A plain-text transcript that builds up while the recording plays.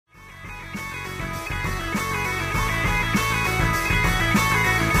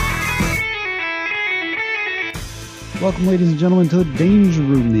Welcome, ladies and gentlemen, to the Danger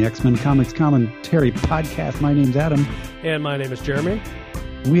Room, the X-Men Comics Commentary Podcast. My name's Adam. And my name is Jeremy.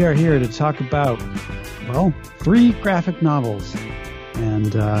 We are here to talk about, well, 3 graphic novels.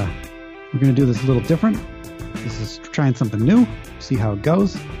 And we're going to do this a little different. This is trying something new, see how it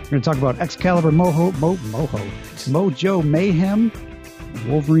goes. We're going to talk about Excalibur Mojo Mayhem,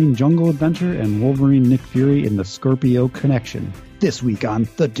 Wolverine Jungle Adventure, and Wolverine Nick Fury in the Scorpio Connection. This week on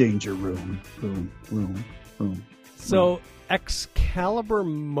The Danger Room. Room. So, Excalibur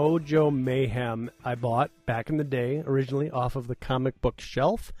Mojo Mayhem I bought back in the day, originally off of the comic book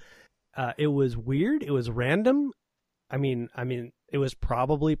shelf. It was weird. It was random. I mean, it was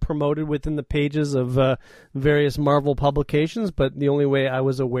probably promoted within the pages of various Marvel publications, but the only way I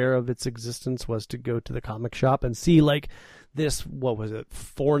was aware of its existence was to go to the comic shop and see, like, this, what was it,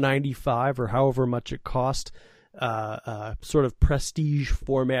 $4.95 or however much it cost, sort of prestige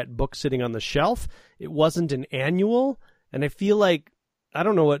format book sitting on the shelf. It wasn't an annual, and I feel like, I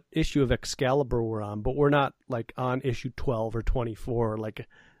don't know what issue of Excalibur we're on, but we're not like on issue 12 or 24, like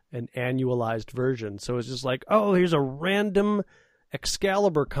an annualized version. So it's just like, oh, here's a random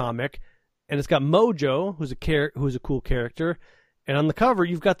Excalibur comic, and it's got Mojo, who's a cool character, and on the cover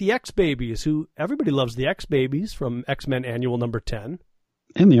you've got the X-Babies, who everybody loves the X-Babies from X-Men Annual number 10.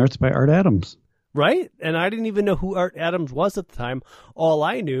 And the art's by Art Adams. Right? And I didn't even know who Art Adams was at the time. All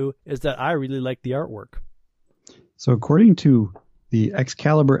I knew is that I really liked the artwork. So according to the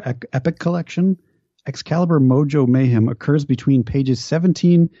Excalibur Epic Collection, Excalibur Mojo Mayhem occurs between pages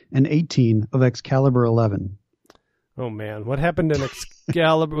 17 and 18 of Excalibur 11. Oh, man. What happened in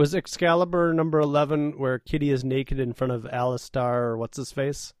Excalibur? Was Excalibur number 11 where Kitty is naked in front of Alistar, or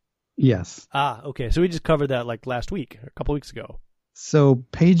what's-his-face? Yes. Ah, okay. So we just covered that like last week, or a couple weeks ago. So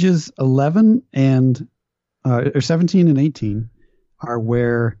pages 11 and or 17 and 18 are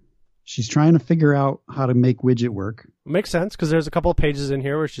where she's trying to figure out how to make Widget work. Makes sense, because there's a couple of pages in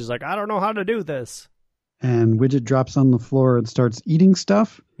here where she's like, I don't know how to do this. And Widget drops on the floor and starts eating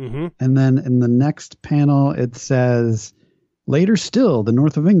stuff. Mm-hmm. And then in the next panel, it says, later still, the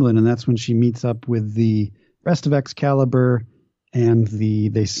north of England. And that's when she meets up with the rest of Excalibur. And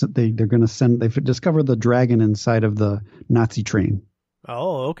they're going to they've discovered the dragon inside of the Nazi train.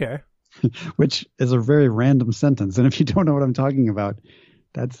 Oh, okay. Which is a very random sentence. And if you don't know what I'm talking about,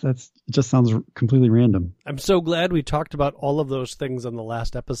 it just sounds completely random. I'm so glad we talked about all of those things on the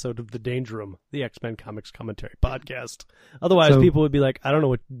last episode of The Danger Room, the X-Men Comics Commentary Podcast. Otherwise, people would be like, I don't know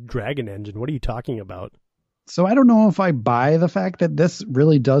what Dragon Engine. What are you talking about? So I don't know if I buy the fact that this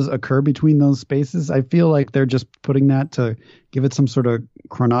really does occur between those spaces. I feel like they're just putting that to give it some sort of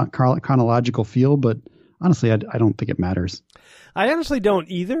chronological feel, but honestly, I don't think it matters. I honestly don't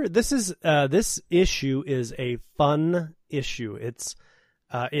either. This issue is a fun issue.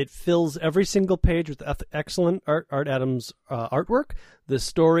 It fills every single page with excellent Art Adams artwork. The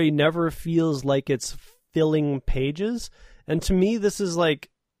story never feels like it's filling pages, and to me, this is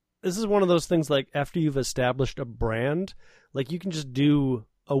one of those things, like, after you've established a brand, like, you can just do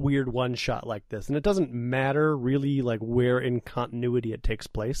a weird one-shot like this, and it doesn't matter really, like, where in continuity it takes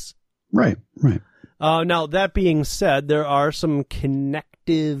place. Right. Now, that being said, there are some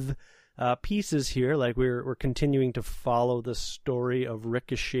connective pieces here, like we're continuing to follow the story of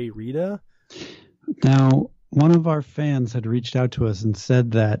Ricochet Rita. Now, one of our fans had reached out to us and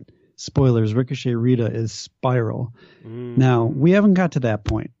said that, spoilers, Ricochet Rita is Spiral. Now, we haven't got to that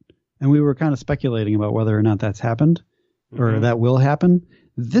point. And we were kind of speculating about whether or not that's happened or that will happen.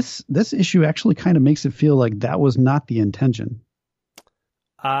 This issue actually kind of makes it feel like that was not the intention.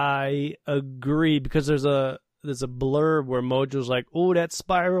 I agree, because there's a blurb where Mojo's like, oh, that's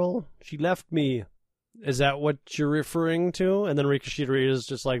Spiral. She left me. Is that what you're referring to? And then Ricochet Rita is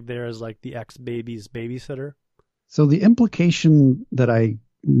just like there as like the X-Baby's babysitter. So the implication that I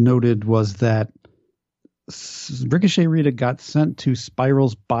noted was that Ricochet Rita got sent to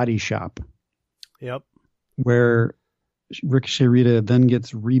Spiral's body shop. Yep. Where Ricochet Rita then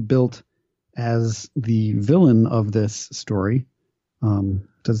gets rebuilt as the villain of this story.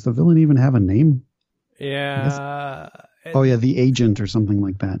 Does the villain even have a name? Yeah. The Agent or something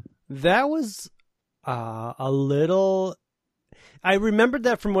like that. That was a little... I remembered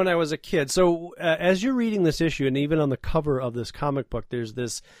that from when I was a kid. So as you're reading this issue, and even on the cover of this comic book, there's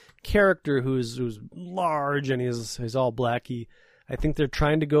this character who's large and he's all blacky. I think they're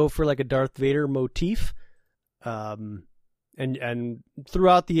trying to go for like a Darth Vader motif. And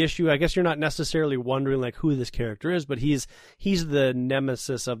throughout the issue, I guess you're not necessarily wondering like who this character is, but he's the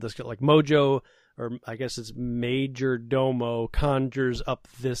nemesis of this, like Mojo or I guess it's Major Domo, conjures up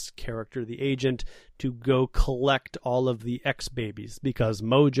this character, the agent, to go collect all of the X-Babies because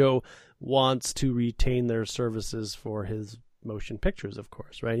Mojo wants to retain their services for his motion pictures, of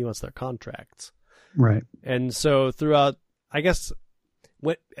course, right? He wants their contracts. Right. And so throughout, I guess,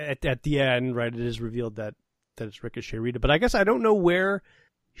 at the end, right, it is revealed that it's Ricochet Rita. But I guess I don't know where,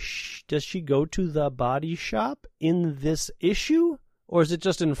 does she go to the body shop in this issue? Or is it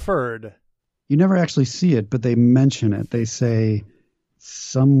just inferred? You never actually see it, but they mention it. They say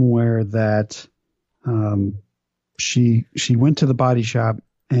somewhere that she went to the body shop,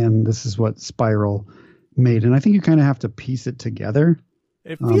 and this is what Spiral made. And I think you kind of have to piece it together.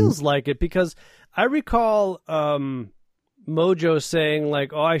 It feels like it, because I recall Mojo saying,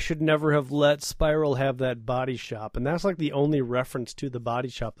 like, oh, I should never have let Spiral have that body shop. And that's like the only reference to the body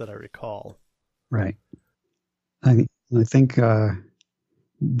shop that I recall. Right. I think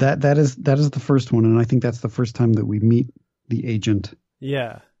that is the first one, and I think that's the first time that we meet the agent.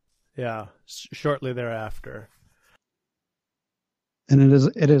 Yeah. Shortly thereafter. And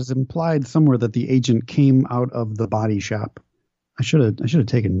it is implied somewhere that the agent came out of the body shop. I should have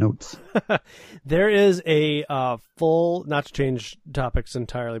taken notes. There is a full, not to change topics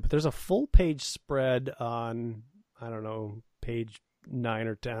entirely, but there's a full page spread on, I don't know, page 9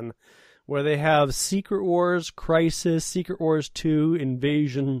 or 10, where they have Secret Wars, Crisis, Secret Wars 2,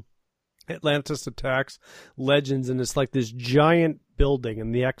 Invasion, Atlantis Attacks, Legends, and it's like this giant building,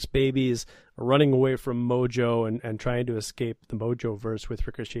 and the X-Babies are running away from Mojo and trying to escape the Mojo-verse with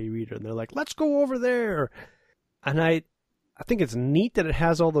Ricochet Rita, and they're like, let's go over there! And I think it's neat that it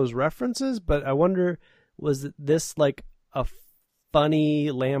has all those references, but I wonder, was this like a funny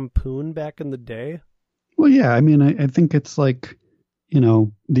lampoon back in the day? Well, yeah, I mean, I think it's like,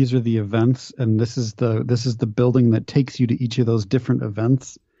 these are the events, and this is the building that takes you to each of those different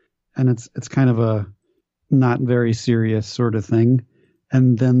events, and it's kind of a not very serious sort of thing.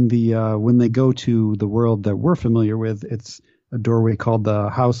 And then when they go to the world that we're familiar with, it's a doorway called the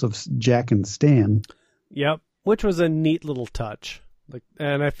House of Jack and Stan. Yep, which was a neat little touch.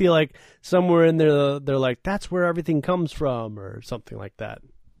 And I feel like somewhere in there they're like, that's where everything comes from, or something like that.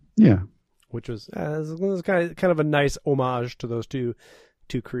 Yeah. Which was kind of a nice homage to those two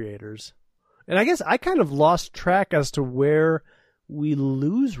creators. And I guess I kind of lost track as to where we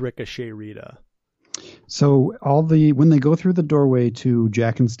lose Ricochet Rita. So when they go through the doorway to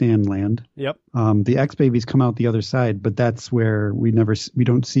Jack and Stan Land, yep, the X-Babies come out the other side, but that's where we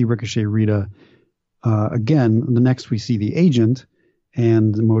don't see Ricochet Rita again. The next we see the agent,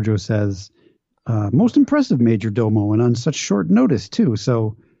 and Mojo says, "Most impressive, Major Domo, and on such short notice too."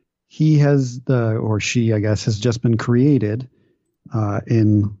 So he or she, I guess, has just been created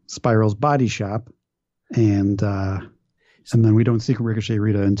in Spiral's body shop, and then we don't see Ricochet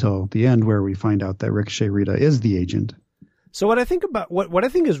Rita until the end, where we find out that Ricochet Rita is the agent. So what I think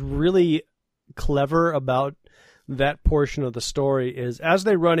is really clever about that portion of the story is, as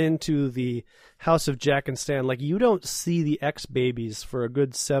they run into the House of Jack and Stan, like, you don't see the X-Babies for a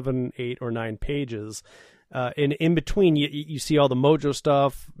good 7, 8, or 9 pages. In between, you see all the Mojo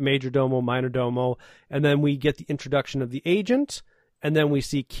stuff, Major Domo, Minor Domo, and then we get the introduction of the agent, and then we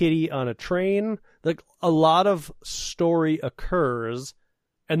see Kitty on a train. Like, a lot of story occurs,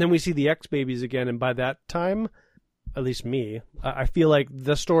 and then we see the X-Babies again, and by that time, at least me, I feel like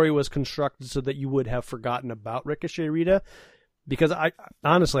the story was constructed so that you would have forgotten about Ricochet Rita, because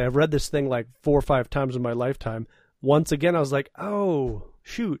honestly, I've read this thing like 4 or 5 times in my lifetime. Once again, I was like, oh,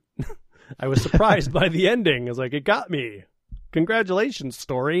 shoot. I was surprised by the ending. I was like, it got me. Congratulations,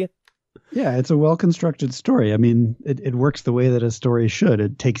 story. Yeah, it's a well-constructed story. I mean, it works the way that a story should.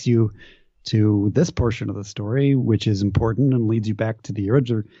 It takes you to this portion of the story, which is important, and leads you back to the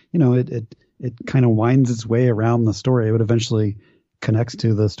original. It kind of winds its way around the story. It eventually connects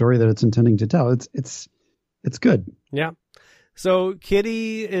to the story that it's intending to tell. It's good. Yeah. So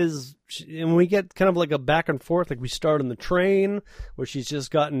Kitty and we get kind of like a back and forth. Like, we start on the train where she's just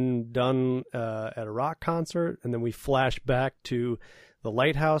gotten done at a rock concert, and then we flash back to the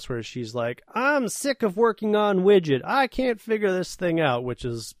lighthouse where she's like, I'm sick of working on Widget. I can't figure this thing out, which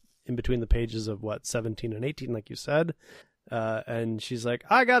is in between the pages of 17 and 18, like you said. And she's like,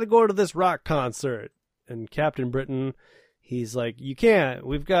 I got to go to this rock concert. And Captain Britain, he's like, you can't.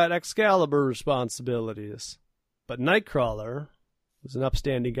 We've got Excalibur responsibilities. But Nightcrawler, who's an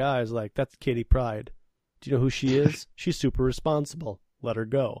upstanding guy, is like, that's Kitty Pryde. Do you know who she is? She's super responsible. Let her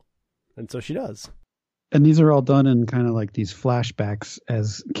go. And so she does. And these are all done in kind of like these flashbacks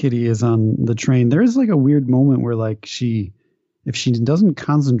as Kitty is on the train. There is like a weird moment where, like, if she doesn't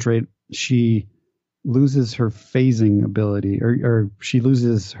concentrate, she loses her phasing ability, or she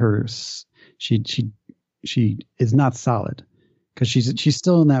she is not solid because she's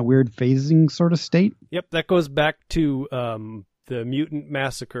still in that weird phasing sort of state. Yep, that goes back to the Mutant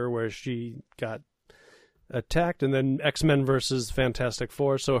Massacre where she got attacked, and then X-Men versus Fantastic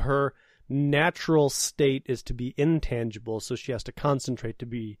Four. So her natural state is to be intangible, so she has to concentrate to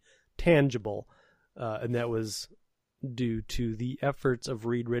be tangible, and that was due to the efforts of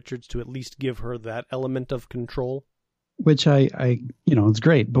Reed Richards to at least give her that element of control. Which I it's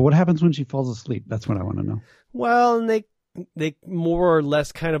great. But what happens when she falls asleep? That's what I want to know. Well, and they more or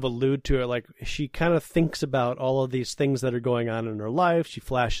less kind of allude to it. Like, she kind of thinks about all of these things that are going on in her life. She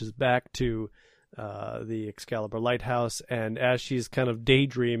flashes back to the Excalibur Lighthouse, and as she's kind of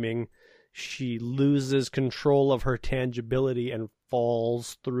daydreaming, she loses control of her tangibility and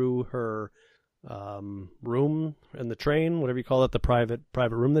falls through her room in the train, whatever you call it, the private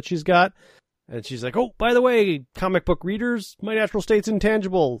room that she's got. And she's like, oh, by the way, comic book readers, my natural state's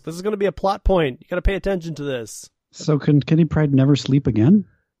intangible. This is going to be a plot point. You got to pay attention to this. So can Kitty Pryde never sleep again?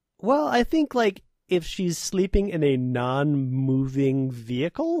 Well, I think, like, if she's sleeping in a non-moving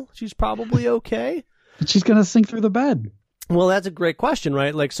vehicle, she's probably okay. But she's going to sink through the bed. Well, that's a great question,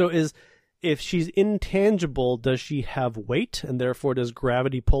 right? Like, so if she's intangible, does she have weight, and therefore does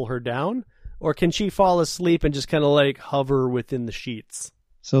gravity pull her down? Or can she fall asleep and just kind of, like, hover within the sheets?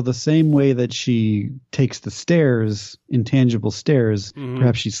 So the same way that she takes the stairs, intangible stairs,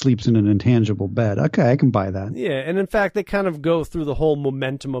 perhaps she sleeps in an intangible bed. Okay, I can buy that. Yeah, and in fact, they kind of go through the whole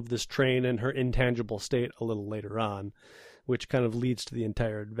momentum of this train and her intangible state a little later on, which kind of leads to the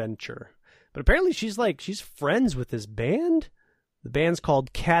entire adventure. But apparently she's friends with this band. The band's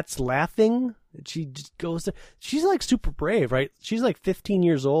called Cats Laughing. She just goes to... She's, like, super brave, right? She's, like, 15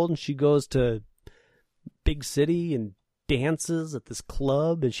 years old, and she goes to big city and dances at this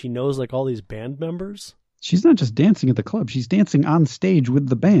club, and she knows, like, all these band members. She's not just dancing at the club. She's dancing on stage with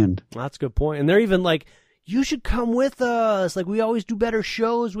the band. That's a good point. And they're even like, you should come with us. Like, we always do better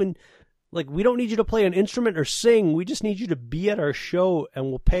shows when, like, we don't need you to play an instrument or sing. We just need you to be at our show, and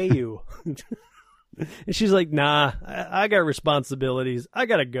we'll pay you. And she's like, nah, I got responsibilities. I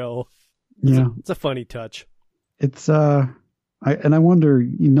got to go. It's a funny touch. It's, I wonder,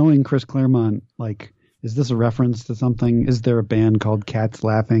 knowing Chris Claremont, like, is this a reference to something? Is there a band called Cats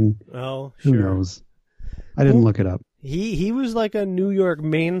Laughing? Oh, sure. Who knows? I didn't look it up. He was like a New York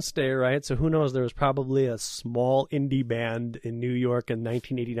mainstay, right? So who knows? There was probably a small indie band in New York in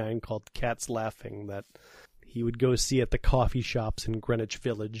 1989 called Cats Laughing that he would go see at the coffee shops in Greenwich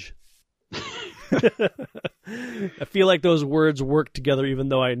Village. I feel like those words work together even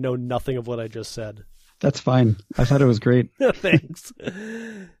though I know nothing of what I just said. That's fine. I thought it was great. Thanks.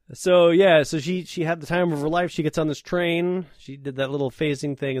 So she had the time of her life. She gets on this train. She did that little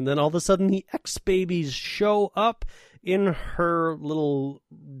phasing thing, and then all of a sudden the X-Babies show up in her little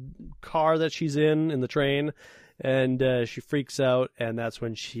car that she's in the train, and she freaks out, and that's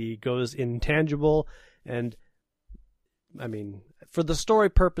when she goes intangible. And I mean, for the story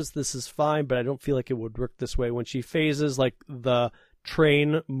purpose, this is fine, but I don't feel like it would work this way. When she phases, like, the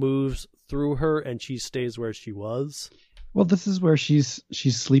train moves through her and she stays where she was. Well, this is where she's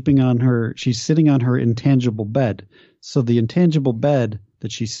sitting on her intangible bed. So the intangible bed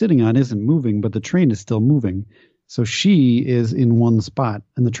that she's sitting on isn't moving, but the train is still moving. So she is in one spot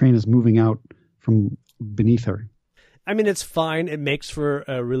and the train is moving out from beneath her. I mean, it's fine. It makes for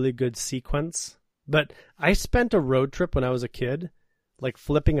a really good sequence. But I spent a road trip when I was a kid, like,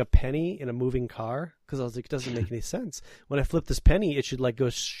 flipping a penny in a moving car, because I was like, it doesn't make any sense. When I flip this penny, it should, like, go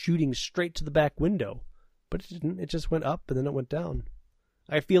shooting straight to the back window. But it didn't. It just went up and then it went down.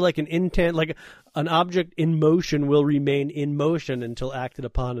 I feel like an object in motion will remain in motion until acted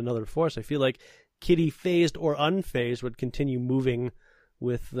upon another force. I feel like Kitty, phased or unphased, would continue moving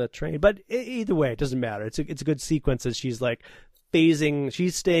with the train. But either way, it doesn't matter. It's a good sequence as she's, like, phasing.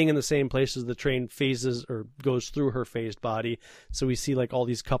 She's staying in the same place as the train phases or goes through her phased body. So we see, like, all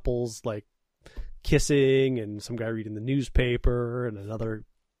these couples, like, kissing, and some guy reading the newspaper, and another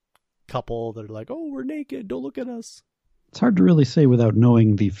couple that are like, oh, we're naked, don't look at us. It's hard to really say without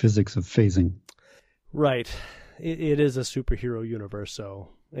knowing the physics of phasing. Right. It is a superhero universe, so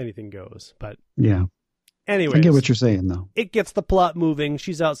anything goes. But yeah. Anyways, I get what you're saying, though. It gets the plot moving.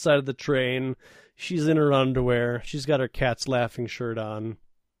 She's outside of the train. She's in her underwear. She's got her Cats Laughing shirt on.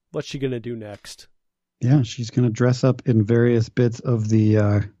 What's she going to do next? Yeah, she's going to dress up in various bits of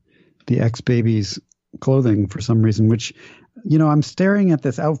the X-Babies clothing for some reason, which, I'm staring at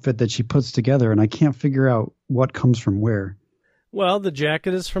this outfit that she puts together, and I can't figure out what comes from where. Well, the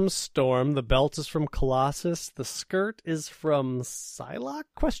jacket is from Storm. The belt is from Colossus. The skirt is from Psylocke, ?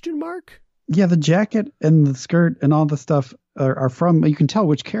 Yeah, the jacket and the skirt and all the stuff, are from, you can tell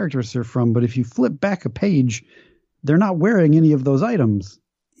which characters they're from, but if you flip back a page, they're not wearing any of those items.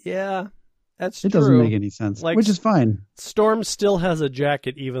 Yeah, that's It true. doesn't make any sense, Like, which is fine. Storm still has a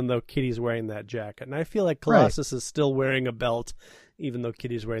jacket, even though Kitty's wearing that jacket. And I feel like Colossus is still wearing a belt, even though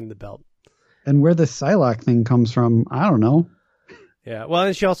Kitty's wearing the belt. And where the Psylocke thing comes from, I don't know. Yeah, well,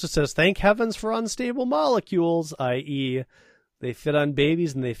 and she also says, thank heavens for unstable molecules, i.e., they fit on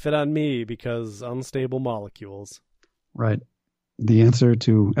babies and they fit on me because unstable molecules. Right. The answer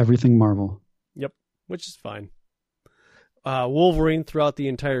to everything Marvel. Yep, which is fine. Wolverine throughout the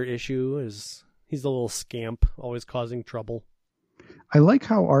entire issue he's a little scamp, always causing trouble. I like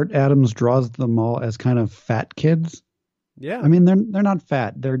how Art Adams draws them all as kind of fat kids. Yeah. I mean, they're not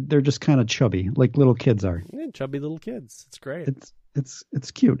fat. They're just kind of chubby, like little kids are. Yeah, chubby little kids. It's great.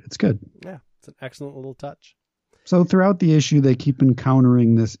 It's cute. It's good. Yeah, it's an excellent little touch. So throughout the issue, they keep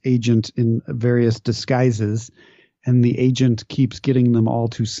encountering this agent in various disguises, and the agent keeps getting them all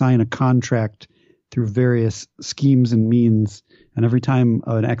to sign a contract through various schemes and means. And every time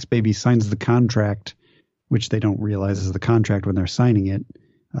an ex-baby signs the contract, which they don't realize is the contract when they're signing it,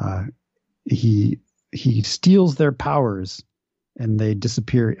 he steals their powers, and they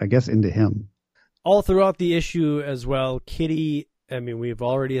disappear, I guess, into him. All throughout the issue as well, Kitty, I mean, we've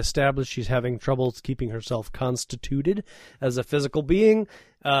already established she's having troubles keeping herself constituted as a physical being.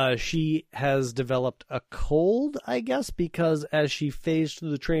 She has developed a cold, I guess, because as she phased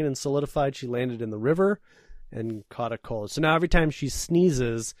through the train and solidified, she landed in the river and caught a cold. So now every time she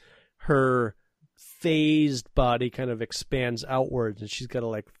sneezes, her phased body kind of expands outwards, and she's got to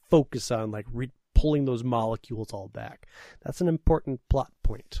like focus on like pulling those molecules all back. That's an important plot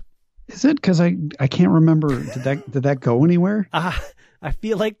point. Is it? Because I can't remember. Did that go anywhere? I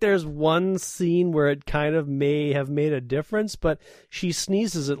feel like there's one scene where it kind of may have made a difference, but she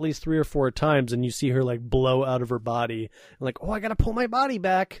sneezes at least 3 or 4 times, and you see her like blow out of her body. And like, oh, I got to pull my body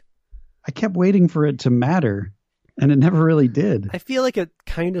back. I kept waiting for it to matter, and it never really did. I feel like it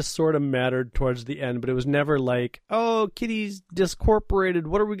kind of sort of mattered towards the end, but it was never like, oh, Kitty's discorporated.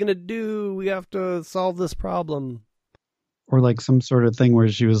 What are we going to do? We have to solve this problem. Or like some sort of thing where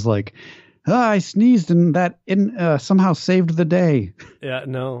she was like, I sneezed and that somehow saved the day. Yeah,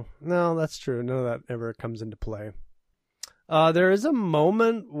 no, that's true. None of that ever comes into play. There is a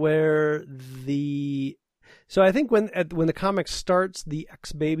moment where so I think when the comic starts, the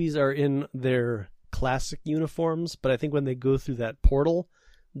ex-babies are in their classic uniforms, but I think when they go through that portal,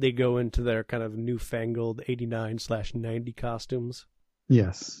 they go into their kind of newfangled 89/90 costumes.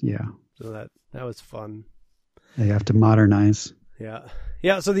 Yes, yeah. So that was fun. They have to modernize. Yeah.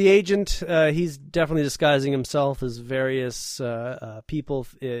 So the agent, he's definitely disguising himself as various people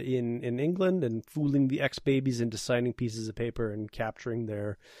in England and fooling the ex-babies into signing pieces of paper and capturing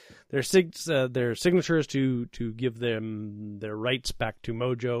their signatures to give them their rights back to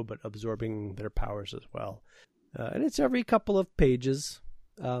Mojo, but absorbing their powers as well. And it's every couple of pages.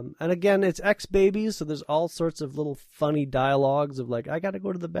 And again, it's ex-babies, so there's all sorts of little funny dialogues of like, I got to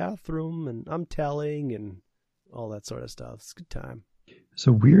go to the bathroom, and I'm telling, and all that sort of stuff. It's a good time. It's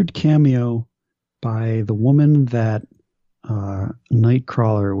a weird cameo by the woman that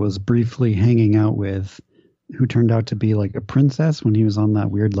Nightcrawler was briefly hanging out with, who turned out to be like a princess when he was on that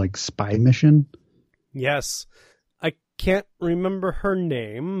weird like spy mission. Yes. I can't remember her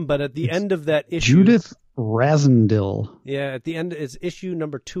name, but at the end of that issue... Judith Razendil. Yeah, at the end, it's issue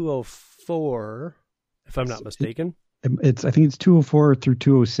number 204, if I'm not mistaken. I think it's 204 through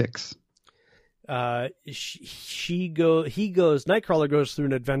 206. Nightcrawler goes through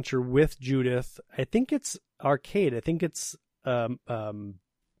an adventure with Judith. I think it's arcade. I think it's what do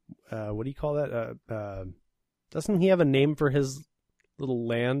you call that? Doesn't he have a name for his little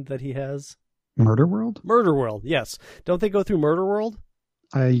land that he has? Murder World? Murder World, yes. Don't they go through Murder World?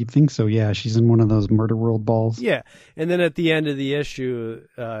 I think so, yeah. She's in one of those Murder World balls. Yeah. And then at the end of the issue,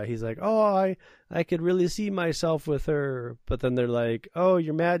 he's like, oh, I could really see myself with her. But then they're like, oh,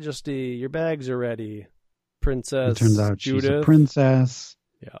 Your Majesty, your bags are ready. Princess It turns out Judith. She's a princess.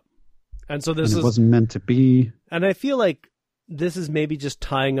 Yeah. And so It wasn't meant to be. And I feel like this is maybe just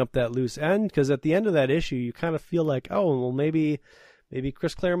tying up that loose end, because at the end of that issue, you kind of feel like, oh, well, maybe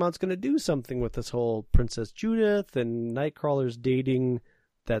Chris Claremont's going to do something with this whole Princess Judith, and Nightcrawler's dating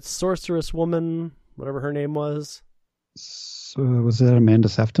that sorceress woman, whatever her name was. So was that Amanda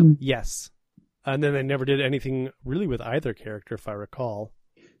Sefton? Yes. And then they never did anything really with either character, if I recall.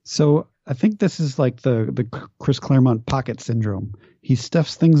 So I think this is like the Chris Claremont pocket syndrome. He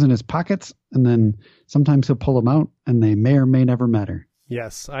stuffs things in his pockets, and then sometimes he'll pull them out, and they may or may never matter.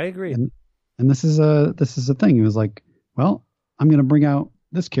 Yes, I agree. And this is a thing. He was like, well, I'm going to bring out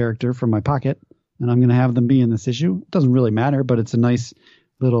this character from my pocket, and I'm going to have them be in this issue. It doesn't really matter, but it's a nice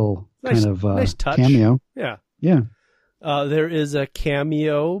little nice touch. Cameo. Yeah. Yeah. There is a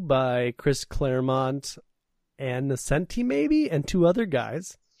cameo by Chris Claremont and Nocenti, maybe, and 2 other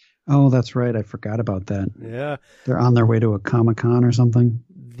guys. Oh, that's right. I forgot about that. Yeah. They're on their way to a Comic-Con or something.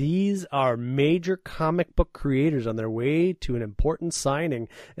 These are major comic book creators on their way to an important signing.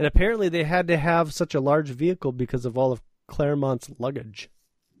 And apparently they had to have such a large vehicle because of all of Claremont's luggage.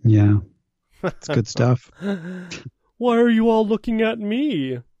 Yeah. It's good stuff. Why are you all looking at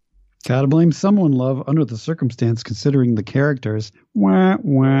me? Gotta blame someone, love, under the circumstance, considering the characters. Wah,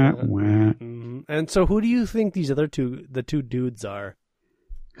 wah, wah. And so who do you think these other the two dudes are?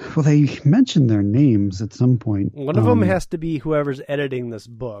 Well, they mentioned their names at some point. One of them has to be whoever's editing this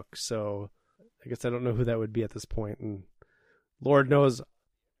book, so I guess I don't know who that would be at this point. And Lord knows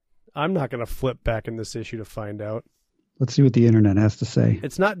I'm not going to flip back in this issue to find out. Let's see what the internet has to say.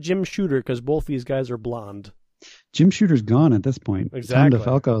 It's not Jim Shooter, because both these guys are blonde. Jim Shooter's gone at this point. Exactly.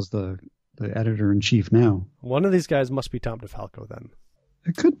 Tom DeFalco's the editor-in-chief now. One of these guys must be Tom DeFalco then.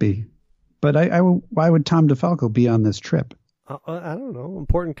 It could be. But why would Tom DeFalco be on this trip? I don't know.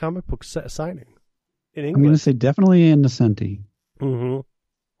 Important comic book signing in England. I'm going to say definitely Ann Nocenti. Mm-hmm.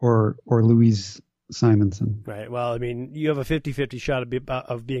 Or Louise Simonson. Right. Well, I mean, you have a 50-50 shot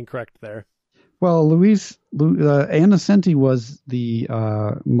of being correct there. Well, Ann Nocenti was the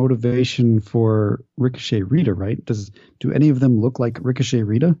motivation for Ricochet Rita, right? Do any of them look like Ricochet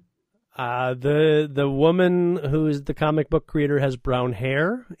Rita? The woman who is the comic book creator has brown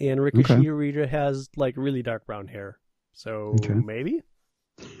hair, and Ricochet Rita has like really dark brown hair. So maybe.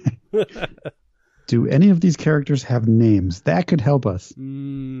 Do any of these characters have names? That could help us.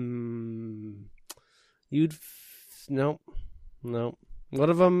 No. One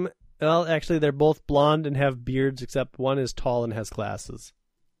of them. Well, actually, they're both blonde and have beards, except one is tall and has glasses.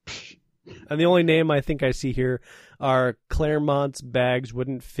 And the only name I think I see here are Claremont's bags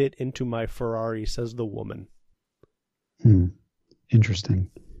wouldn't fit into my Ferrari, says the woman.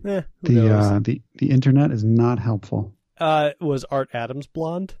 Interesting. The internet is not helpful. Was Art Adams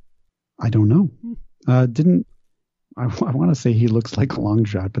blonde? I don't know. I want to say he looks like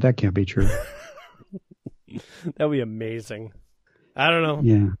Longshot, but that can't be true. That would be amazing. I don't know.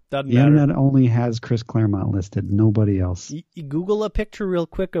 Yeah. Doesn't the matter. internet only has Chris Claremont listed. Nobody else. You Google a picture real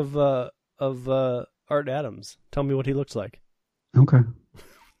quick of Art Adams. Tell me what he looks like. Okay.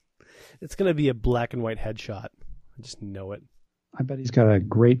 It's going to be a black and white headshot. I just know it. I bet he's got a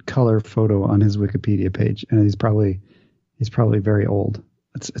great color photo on his Wikipedia page, and he's probably very old.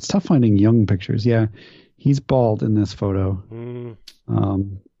 It's tough finding young pictures. Yeah, he's bald in this photo,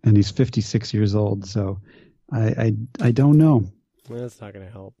 and he's 56 years old. So I don't know. That's not going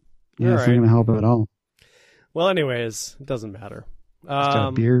to help. Yeah, it's not going to help at all. Well, anyways, it doesn't matter. He's got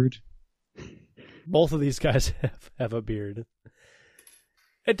a beard. Both of these guys have a beard.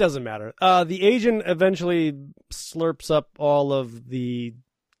 It doesn't matter. The agent eventually slurps up all of the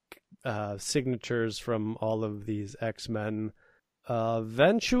signatures from all of these X-Men,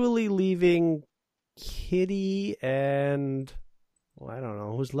 eventually leaving Kitty and... Well, I don't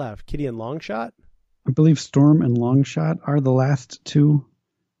know. Who's left? Kitty and Longshot? I believe Storm and Longshot are the last two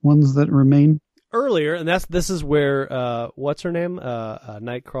ones that remain. Earlier, and this is where, what's her name?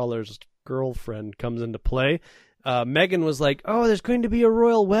 Nightcrawler's girlfriend comes into play. Megan was like, oh, there's going to be a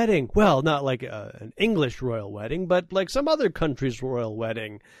royal wedding. Well, not like an English royal wedding, but like some other country's royal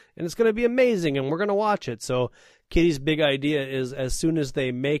wedding. And it's going to be amazing, and we're going to watch it. So Kitty's big idea is as soon as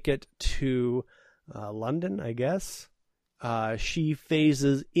they make it to London, I guess, she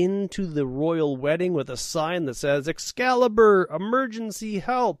phases into the royal wedding with a sign that says, Excalibur, emergency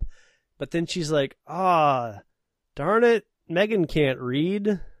help. But then she's like, darn it, Megan can't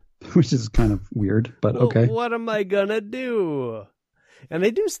read. Which is kind of weird, but well, okay. What am I gonna do? And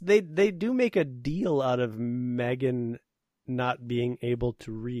they do make a deal out of Megan not being able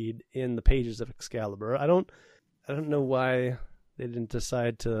to read in the pages of Excalibur. I don't know why they didn't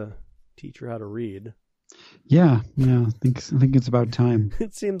decide to teach her how to read. Yeah, I think it's about time.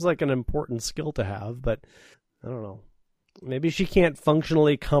 It seems like an important skill to have, but I don't know. Maybe she can't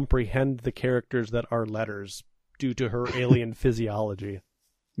functionally comprehend the characters that are letters due to her alien physiology.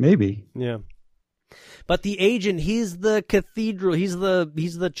 Maybe. Yeah. But the agent, he's the cathedral, he's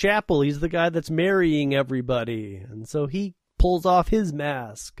the chapel, he's the guy that's marrying everybody. And so he pulls off his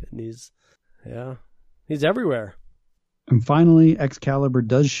mask and he's everywhere. And finally, Excalibur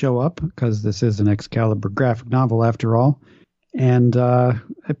does show up, because this is an Excalibur graphic novel after all. And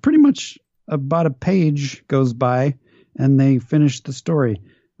pretty much about a page goes by and they finish the story.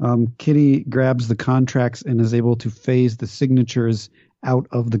 Kitty grabs the contracts and is able to phase the signatures out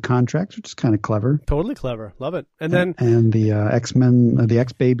of the contract, which is kind of clever. Totally clever. Love it. And then the X-Men, the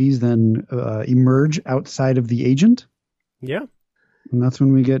X-Babies then emerge outside of the agent. Yeah. And that's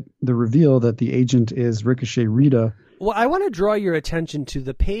when we get the reveal that the agent is Ricochet Rita. Well, I want to draw your attention to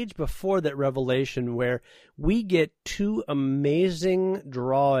the page before that revelation where we get two amazing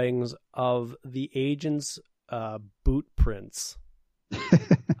drawings of the agent's boot prints.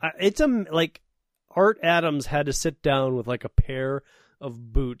 It's like Art Adams had to sit down with like a pair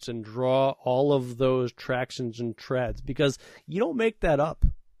of boots and draw all of those tractions and treads, because you don't make that up.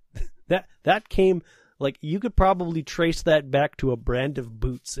 That came, like, you could probably trace that back to a brand of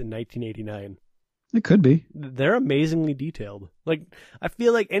boots in 1989. It could be. They're amazingly detailed. Like, I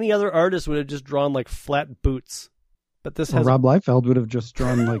feel like any other artist would have just drawn like flat boots, but this has Rob Liefeld would have just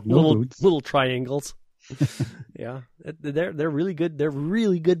drawn like no boots, little triangles. Yeah, they're really good. They're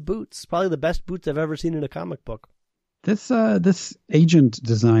really good boots. Probably the best boots I've ever seen in a comic book. This agent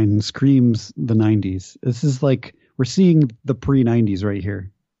design screams the 90s. This is like we're seeing the pre-90s right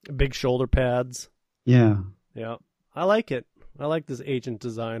here. Big shoulder pads. Yeah. Yeah. I like it. I like this agent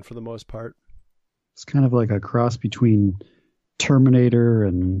design for the most part. It's kind of like a cross between Terminator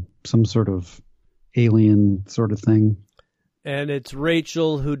and some sort of alien sort of thing. And it's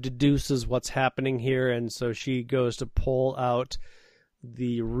Rachel who deduces what's happening here, and so she goes to pull out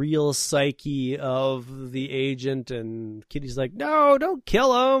the real psyche of the agent, and Kitty's like, no, don't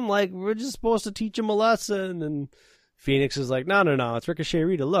kill him. Like, we're just supposed to teach him a lesson. And Phoenix is like, no, it's Ricochet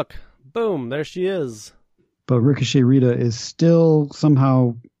Rita. Look, boom, there she is. But Ricochet Rita is still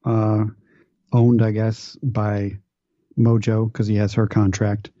somehow owned, I guess, by Mojo because he has her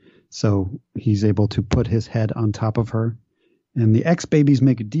contract. So he's able to put his head on top of her. And the X-Babies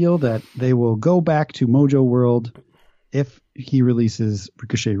make a deal that they will go back to Mojo World if he releases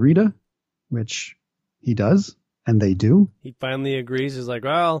Ricochet Rita, which he does, and they do. He finally agrees. He's like,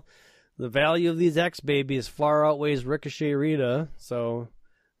 well, the value of these X-Babies far outweighs Ricochet Rita. So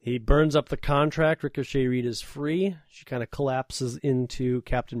he burns up the contract. Ricochet Rita's free. She kind of collapses into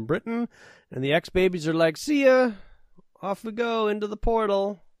Captain Britain. And the X-Babies are like, see ya. Off we go into the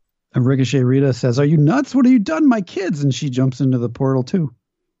portal. And Ricochet Rita says, are you nuts? What have you done, my kids? And she jumps into the portal, too.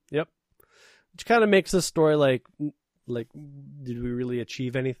 Yep. Which kind of makes this story like, did we really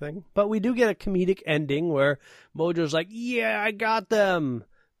achieve anything? But we do get a comedic ending where Mojo's like, yeah, I got them.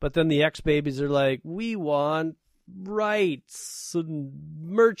 But then the X-Babies are like, we want rights and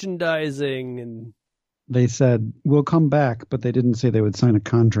merchandising. And they said, we'll come back, but they didn't say they would sign a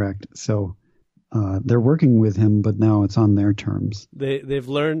contract. So they're working with him, but now it's on their terms. They've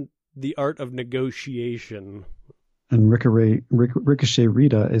learned the art of negotiation. And Ricochet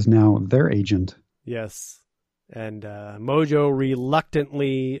Rita is now their agent. Yes. And Mojo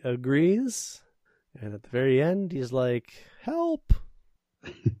reluctantly agrees. And at the very end, he's like, help.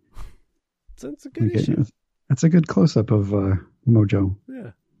 It's a good issue. That's a good close-up of Mojo.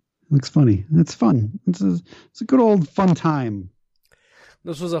 Yeah. Looks funny. It's fun. It's a good old fun time.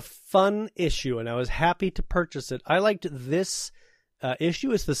 This was a fun issue, and I was happy to purchase it. I liked this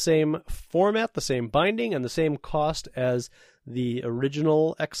issue. It's the same format, the same binding, and the same cost as the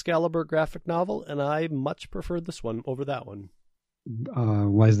original Excalibur graphic novel, and I much preferred this one over that one.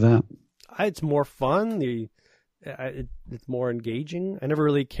 Why is that? It's more fun. It's more engaging. I never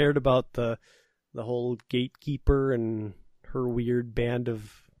really cared about the whole gatekeeper and her weird band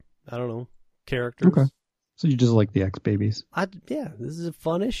of, I don't know, characters. Okay. So you just like the X-Babies. Yeah, this is a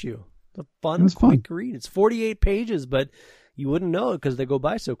fun issue. It's a fun, quick read. It's 48 pages, but you wouldn't know it because they go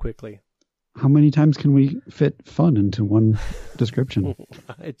by so quickly. How many times can we fit fun into one description?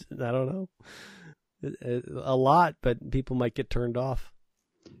 I don't know. A lot, but people might get turned off.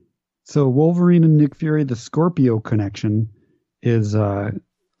 So Wolverine and Nick Fury, the Scorpio connection is... So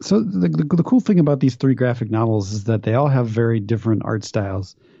the cool thing about these three graphic novels is that they all have very different art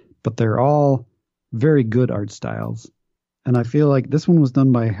styles, but they're all very good art styles. And I feel like this one was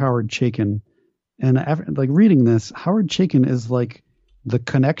done by Howard Chaykin. And after, like, reading this, Howard Chaykin is like the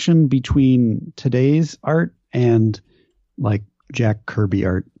connection between today's art and like Jack Kirby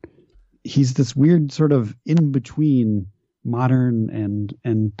art. He's this weird sort of in between modern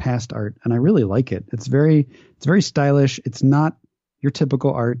and past art, and I really like it. It's very stylish. It's not your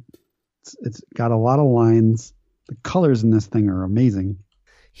typical art. It's got a lot of lines. The colors in this thing are amazing.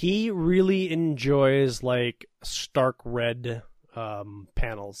 He really enjoys like stark red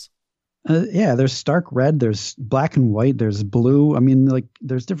panels. Yeah, there's stark red, there's black and white, there's blue. I mean, like,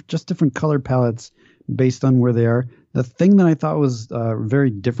 there's different color palettes based on where they are. The thing that I thought was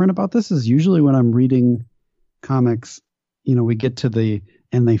very different about this is usually when I'm reading comics, you know, we get to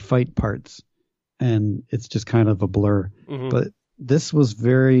and they fight parts, and it's just kind of a blur. Mm-hmm. But this was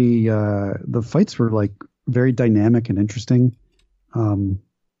very the fights were like very dynamic and interesting,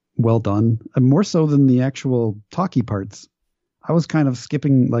 well done, and more so than the actual talky parts. I was kind of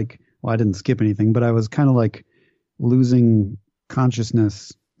skipping, like, well, I didn't skip anything, but I was kind of like losing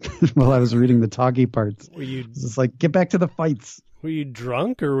consciousness while I was reading the talky parts. Were you just like, get back to the fights? Were you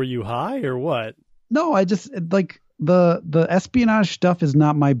drunk or were you high or what? No, I just like the espionage stuff is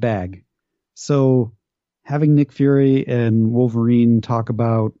not my bag. So having Nick Fury and Wolverine talk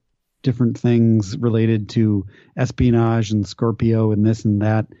about different things related to espionage and Scorpio and this and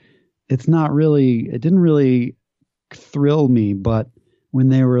that, it didn't really thrill me. But when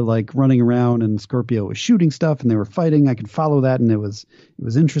they were like running around and Scorpio was shooting stuff and they were fighting, I could follow that, and it was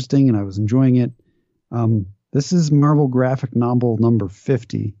interesting and I was enjoying it. This is Marvel graphic novel number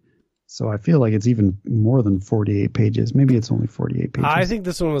 50. So I feel like it's even more than 48 pages. Maybe it's only 48 pages. I think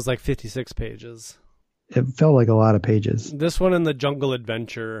this one was like 56 pages. It felt like a lot of pages. This one and the Jungle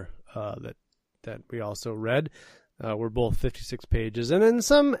Adventure that we also read were both 56 pages. And in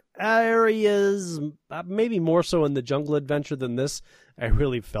some areas, maybe more so in the Jungle Adventure than this, I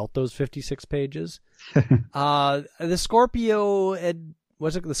really felt those 56 pages. The Scorpio,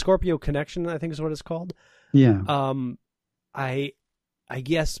 was it the Scorpio Connection, I think is what it's called? Yeah. I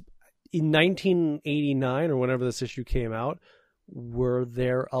guess in 1989 or whenever this issue came out, were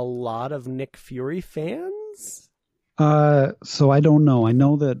there a lot of Nick Fury fans? So I don't know. I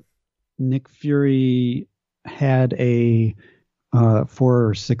know that Nick Fury had a 4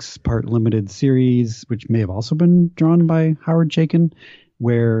 or 6 part limited series, which may have also been drawn by Howard Chaykin,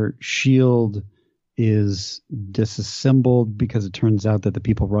 where S.H.I.E.L.D. is disassembled because it turns out that the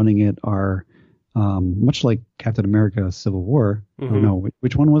people running it are much like Captain America Civil War. Mm-hmm. Oh, no,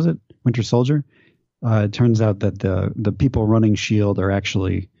 which one was it? Winter Soldier. It turns out that the people running S.H.I.E.L.D. are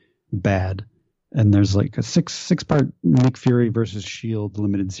actually bad. And there's like a six part Nick Fury versus S.H.I.E.L.D.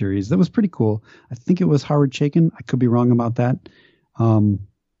 limited series. That was pretty cool. I think it was Howard Chaykin. I could be wrong about that. And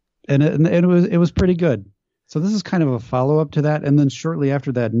it was pretty good. So this is kind of a follow up to that. And then shortly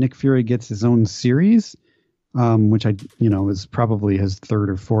after that, Nick Fury gets his own series, which is probably his 3rd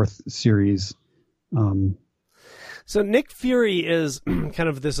or 4th series. So Nick Fury is kind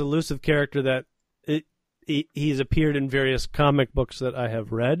of this elusive character that he's appeared in various comic books that I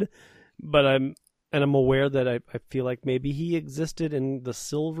have read, but I'm aware that I feel like maybe he existed in the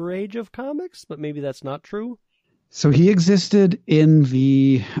Silver Age of comics, but maybe that's not true. So he existed in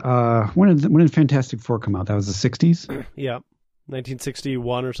the when did Fantastic Four come out? That was the 60s? Yeah,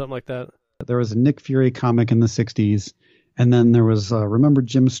 1961 or something like that. There was a Nick Fury comic in the 60s, and then there was remember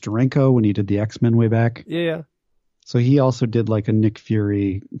Jim Steranko when he did the X-Men way back? Yeah. So he also did like a Nick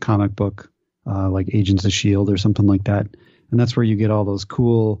Fury comic book, like Agents of S.H.I.E.L.D. or something like that. And that's where you get all those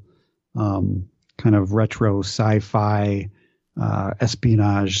cool kind of retro sci-fi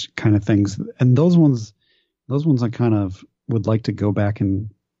espionage kind of things. And those ones I kind of would like to go back and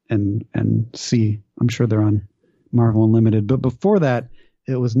see. I'm sure they're on Marvel Unlimited. But before that,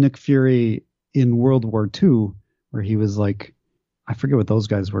 it was Nick Fury in World War II, where he was like, I forget what those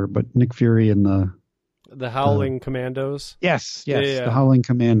guys were, but Nick Fury and the Howling Commandos. Yes, Yeah. The Howling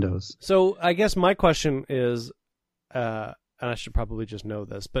Commandos. So I guess my question is, and I should probably just know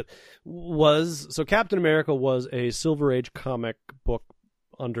this, but so Captain America was a Silver Age comic book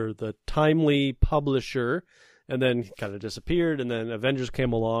under the Timely publisher, and then kind of disappeared, and then Avengers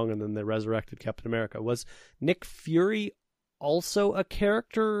came along, and then they resurrected Captain America. Was Nick Fury also a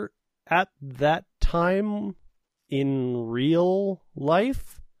character at that time in real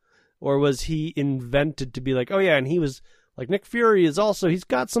life? Or was he invented to be like, oh yeah, and he was like, Nick Fury is also, he's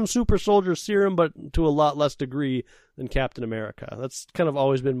got some super soldier serum, but to a lot less degree than Captain America. That's kind of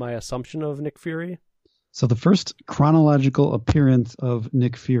always been my assumption of Nick Fury. So the first chronological appearance of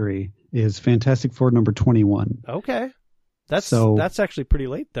Nick Fury is Fantastic Four number 21. Okay. That's actually pretty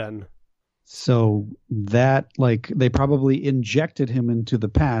late then. So that, like, they probably injected him into the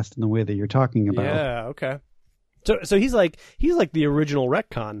past in the way that you're talking about. Yeah, okay. So he's like the original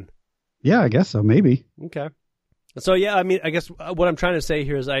retcon. Yeah, I guess so, maybe. Okay. So yeah, I mean, I guess what I'm trying to say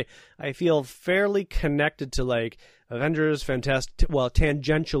here is I feel fairly connected to like Avengers,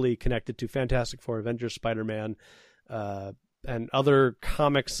 tangentially connected to Fantastic Four, Avengers, Spider-Man, and other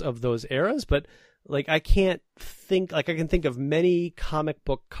comics of those eras, but like I can think of many comic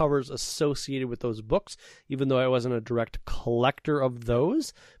book covers associated with those books, even though I wasn't a direct collector of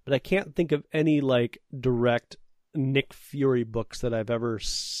those, but I can't think of any like direct Nick Fury books that I've ever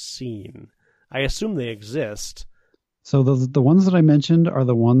seen. I assume they exist. So the ones that I mentioned are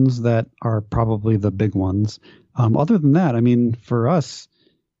the ones that are probably the big ones. Other than that, I mean, for us,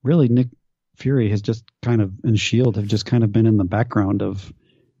 really, Nick Fury has just kind of, and S.H.I.E.L.D. have just kind of been in the background of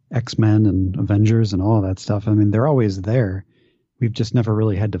X-Men and Avengers and all of that stuff. I mean, they're always there. We've just never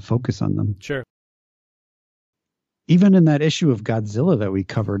really had to focus on them. Sure. Even in that issue of Godzilla that we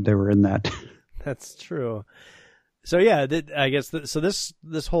covered, they were in that. That's true. So yeah, I guess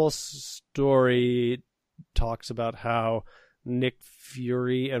this whole story talks about how Nick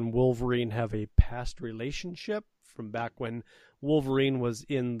Fury and Wolverine have a past relationship from back when Wolverine was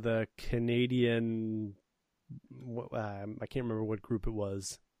in the Canadian. I can't remember what group it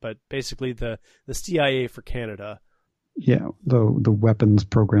was, but basically the CIA for Canada. Yeah, the weapons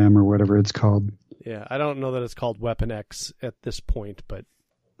program or whatever it's called. Yeah, I don't know that it's called Weapon X at this point, but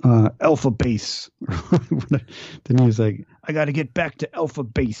Alpha Base. Then he was like, I got to get back to Alpha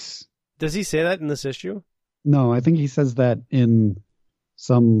Base. Does he say that in this issue? No, I think he says that in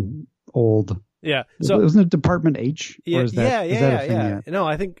some old. Yeah. So isn't it Department H? Yeah, or is that, yeah. No,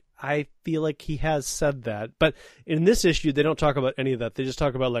 I feel like he has said that, but in this issue they don't talk about any of that. They just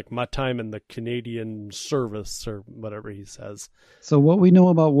talk about like my time in the Canadian service or whatever he says. So what we know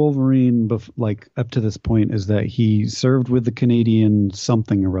about Wolverine, like up to this point, is that he served with the Canadian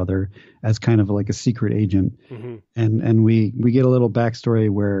something or other as kind of like a secret agent, mm-hmm. and we get a little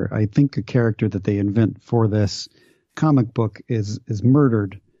backstory where I think a character that they invent for this comic book is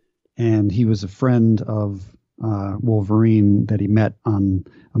murdered, and he was a friend of Wolverine that he met on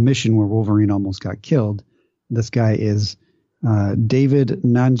a mission where Wolverine almost got killed. This guy is David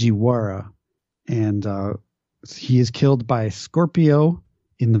Nanjiwara, and he is killed by Scorpio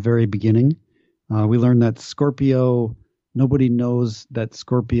in the very beginning. We learned that Scorpio, nobody knows that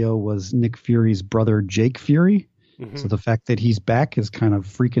Scorpio was Nick Fury's brother, Jake Fury. Mm-hmm. So the fact that he's back is kind of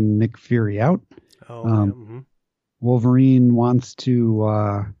freaking Nick Fury out. Oh, yeah. Mm-hmm. Wolverine wants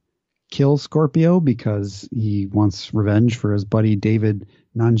to kill Scorpio because he wants revenge for his buddy David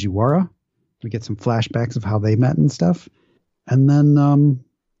Nanjiwara. We get some flashbacks of how they met and stuff. And then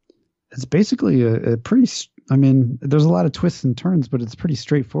it's basically a pretty, I mean, there's a lot of twists and turns, but it's pretty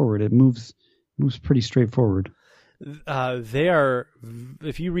straightforward. It moves pretty straightforward. They are,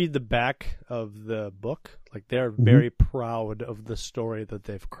 if you read the back of the book, like they're very proud of the story that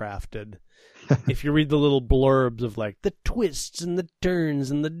they've crafted. If you read the little blurbs of like the twists and the turns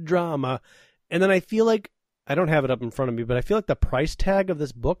and the drama, and then I feel like, I don't have it up in front of me, but I feel like the price tag of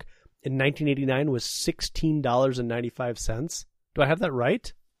this book in 1989 was $16.95. Do I have that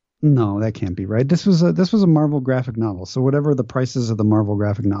right? No, that can't be right. This was a Marvel graphic novel, so whatever the prices of the Marvel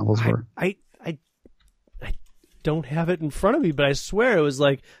graphic novels were. I don't have it in front of me, but I swear it was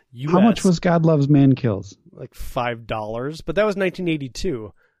like US. How much was God Loves Man Kills? Like $5, but that was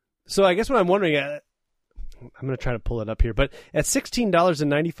 1982. So I guess what I'm wondering, I'm going to try to pull it up here, but at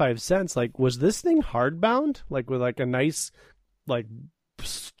 $16.95, like, was this thing hardbound? Like with like a nice, like,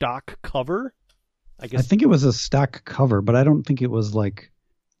 stock cover? I think it was a stock cover, but I don't think it was like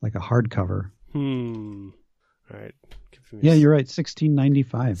a hardcover. All right. Yeah, you're right. $16.95.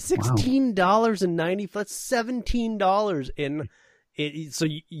 $16.90. That's $17 in it. So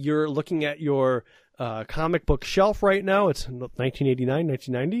you're looking at your comic book shelf right now. It's 1989,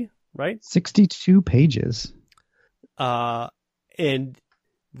 1990, right? 62 pages. And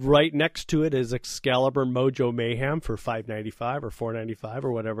right next to it is Excalibur Mojo Mayhem for $5.95 or $4.95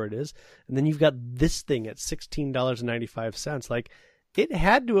 or whatever it is. And then you've got this thing at $16.95. Like, it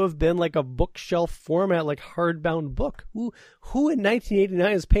had to have been like a bookshelf format, like hardbound book. Who in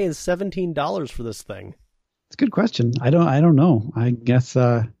 1989 is paying $17 for this thing? It's a good question. I don't know. I guess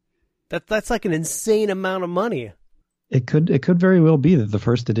that's like an insane amount of money. It could very well be that the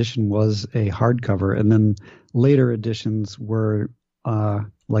first edition was a hardcover, and then later editions were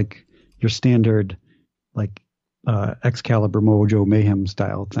like your standard like Excalibur Mojo Mayhem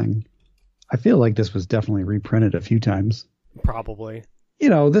style thing. I feel like this was definitely reprinted a few times. Probably. You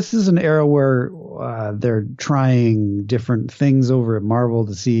know, this is an era where they're trying different things over at Marvel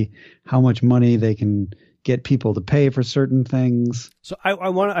to see how much money they can get people to pay for certain things. So I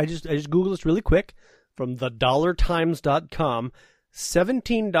just Googled this really quick from thedollartimes.com. $17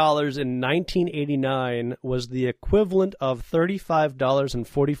 in 1989 was the equivalent of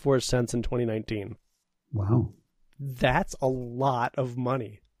 $35.44 in 2019. Wow. That's a lot of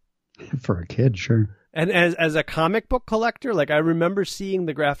money. For a kid, sure. And as a comic book collector, like I remember seeing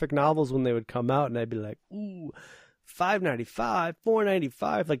the graphic novels when they would come out, and I'd be like, "Ooh, $5.95,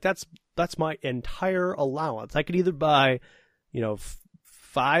 $4.95." Like that's my entire allowance. I could either buy,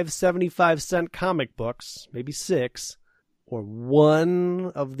 5 75-cent comic books, maybe 6, or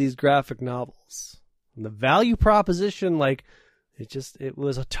one of these graphic novels. And the value proposition, like It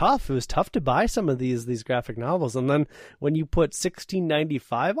was tough. It was tough to buy some of these graphic novels, and then when you put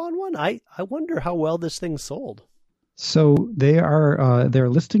 $16.95 on one, I wonder how well this thing sold. So they're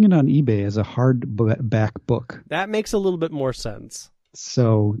listing it on eBay as a hardback book. That makes a little bit more sense.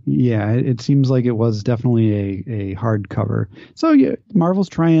 So yeah, it seems like it was definitely a hardcover. So yeah, Marvel's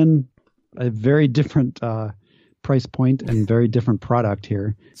trying a very different price point and very different product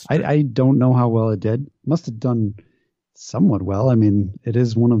here. I don't know how well it did. Must have done somewhat well. I mean, it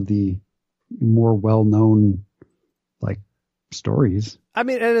is one of the more well-known like stories. I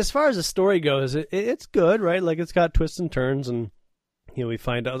mean, and as far as the story goes, it's good, right? Like, it's got twists and turns, and we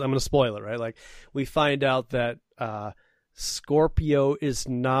find out. I'm going to spoil it, right? Like, we find out that Scorpio is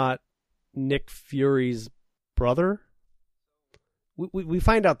not Nick Fury's brother. We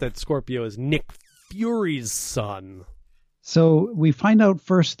find out that Scorpio is Nick Fury's son. So we find out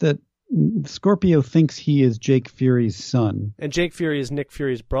first that Scorpio thinks he is Jake Fury's son. And Jake Fury is Nick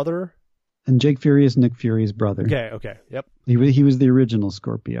Fury's brother? And Jake Fury is Nick Fury's brother. Okay, yep. He was the original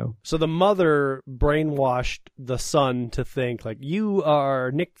Scorpio. So the mother brainwashed the son to think, like, you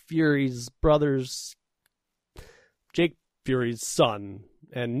are Nick Fury's brother's Jake Fury's son,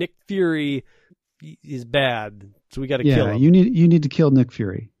 and Nick Fury is bad, so we got to kill him. Yeah, you need to kill Nick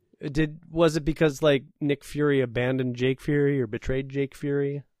Fury. Was it because, like, Nick Fury abandoned Jake Fury or betrayed Jake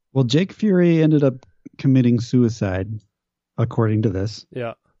Fury? Well, Jake Fury ended up committing suicide, according to this.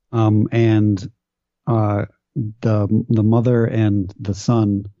 Yeah. And the mother and the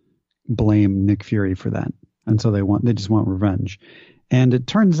son blame Nick Fury for that, and so they just want revenge. And it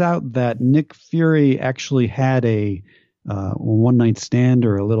turns out that Nick Fury actually had a one night stand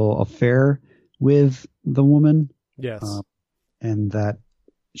or a little affair with the woman. Yes. And that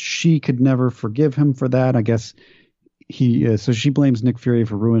she could never forgive him for that. I guess so she blames Nick Fury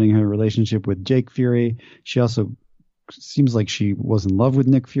for ruining her relationship with Jake Fury. She also seems like she was in love with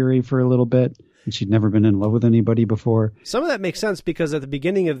Nick Fury for a little bit, and she'd never been in love with anybody before. Some of that makes sense because at the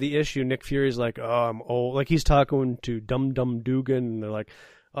beginning of the issue, Nick Fury's like, oh, I'm old. Like, he's talking to Dum Dum Dugan, and they're like,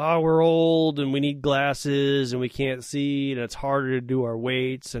 oh, we're old, and we need glasses, and we can't see, and it's harder to do our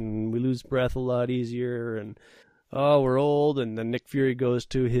weights, and we lose breath a lot easier, and oh, we're old. And then Nick Fury goes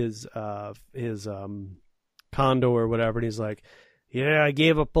to his condo or whatever, and he's like, yeah, I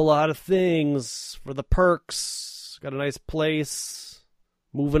gave up a lot of things for the perks. Got a nice place,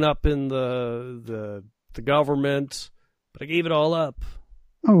 moving up in the government, but I gave it all up.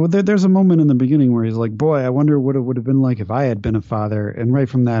 Oh, there's a moment in the beginning where he's like, boy, I wonder what it would have been like if I had been a father. And right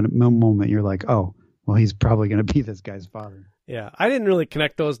from that moment, you're like, oh, well, he's probably going to be this guy's father. Yeah, I didn't really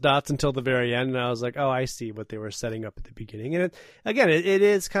connect those dots until the very end, and I was like, oh, I see what they were setting up at the beginning. And it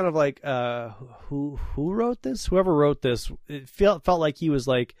is kind of like, who wrote this? Whoever wrote this, it felt like he was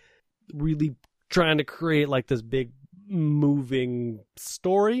like really trying to create like this big moving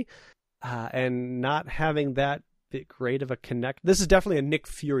story, and not having that bit great of a connect. This is definitely a Nick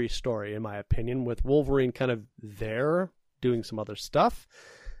Fury story, in my opinion, with Wolverine kind of there doing some other stuff.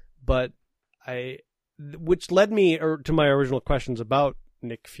 But which led me to my original questions about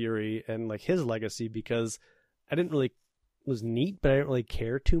Nick Fury and like his legacy, because it was neat, but I didn't really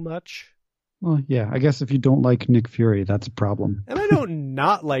care too much. Well, yeah, I guess if you don't like Nick Fury, that's a problem. And I don't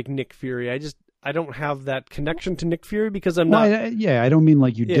not like Nick Fury. I don't have that connection to Nick Fury because I'm not. I don't mean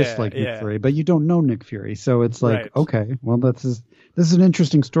like you dislike Nick Fury, but you don't know Nick Fury, so it's like, right. Okay, well, this is an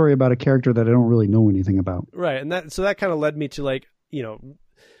interesting story about a character that I don't really know anything about. Right, and that kind of led me to like,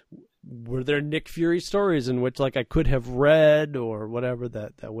 were there Nick Fury stories in which like I could have read or whatever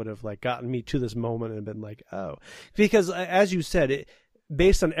that would have like gotten me to this moment and been like, oh, because as you said,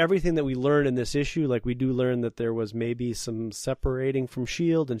 based on everything that we learn in this issue, like we do learn that there was maybe some separating from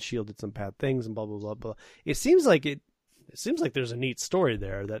S.H.I.E.L.D. and S.H.I.E.L.D. did some bad things and blah, blah, blah, blah. It seems like there's a neat story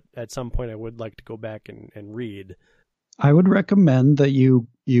there that at some point I would like to go back and read. I would recommend that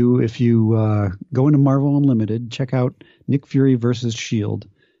if you go into Marvel Unlimited, check out Nick Fury versus S.H.I.E.L.D.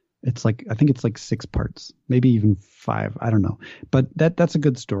 I think it's like 6 parts, maybe even 5. I don't know. But that's a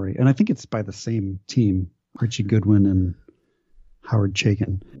good story. And I think it's by the same team, Archie Goodwin and Howard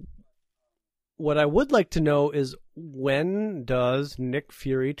Chaykin. What I would like to know is, when does Nick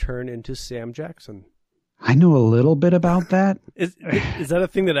Fury turn into Sam Jackson? I know a little bit about that. Is that a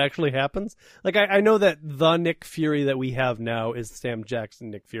thing that actually happens? Like, I know that the Nick Fury that we have now is Sam Jackson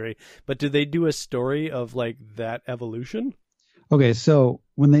Nick Fury, but do they do a story of like that evolution? Okay, so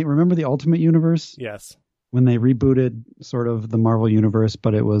when they remember the Ultimate Universe? Yes. When they rebooted sort of the Marvel Universe,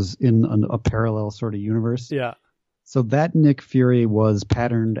 but it was in a parallel sort of universe. Yeah. So that Nick Fury was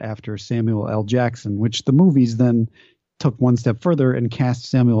patterned after Samuel L. Jackson, which the movies then took one step further and cast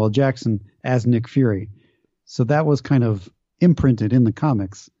Samuel L. Jackson as Nick Fury. So that was kind of imprinted in the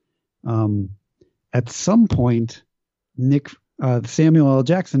comics. At some point, Samuel L.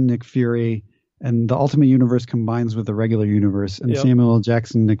 Jackson, Nick Fury, and the Ultimate Universe combines with the regular universe, and Samuel L.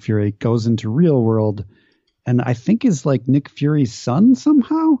 Jackson, Nick Fury goes into real world, and I think is like Nick Fury's son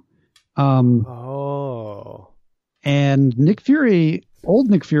somehow. And Nick Fury, old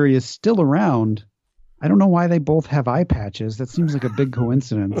Nick Fury, is still around. I don't know why they both have eye patches. That seems like a big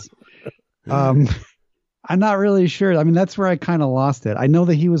coincidence. I'm not really sure. I mean, that's where I kind of lost it. I know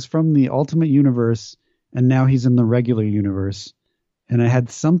that he was from the Ultimate Universe, and now he's in the regular universe. And it had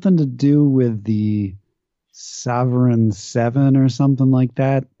something to do with the Sovereign Seven or something like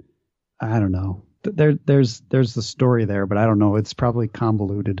that. I don't know. There's the story there, but I don't know. It's probably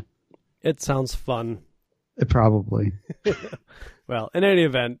convoluted. It sounds fun. It probably. Well, in any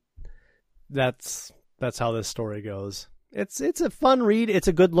event, that's how this story goes. It's a fun read. It's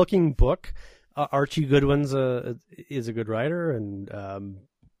a good looking book. Archie Goodwin's is a good writer, and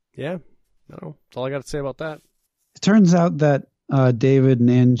yeah, I don't know. That's all I got to say about that. It turns out that David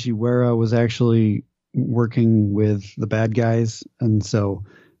Nanjiwara was actually working with the bad guys, and so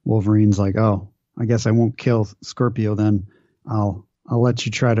Wolverine's like, "Oh, I guess I won't kill Scorpio then. I'll let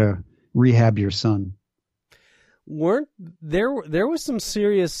you try to rehab your son." Weren't there was some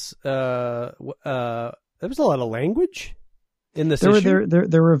serious there was a lot of language in this issue?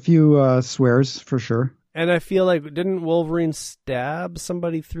 There were a few swears for sure. And I feel like, didn't Wolverine stab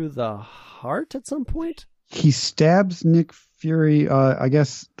somebody through the heart at some point? He stabs Nick Fury, I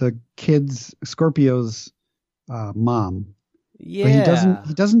guess the kid's Scorpio's mom. Yeah. But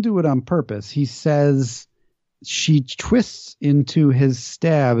he doesn't do it on purpose. He says she twists into his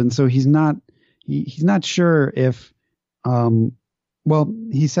stab, and so he's not sure if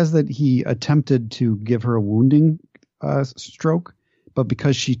he says that he attempted to give her a wounding stroke, but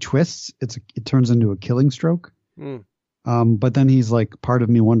because she twists, it turns into a killing stroke. But then he's like, part of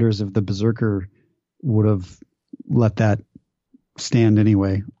me wonders if the Berserker would have let that stand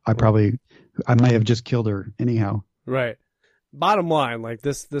anyway. I might have just killed her anyhow. Right. Bottom line, like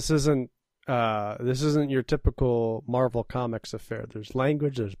this isn't your typical Marvel Comics affair. There's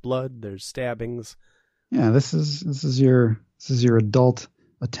language, there's blood, there's stabbings. Yeah, this is your adult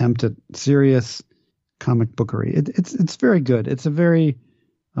attempt at serious comic bookery. It's very good. It's a very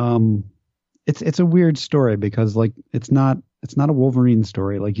it's a weird story because like it's not a Wolverine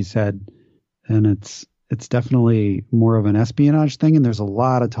story like you said, and it's definitely more of an espionage thing, and there's a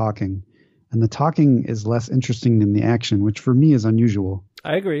lot of talking. And the talking is less interesting than the action, which for me is unusual.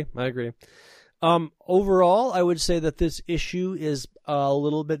 I agree. Overall, I would say that this issue is a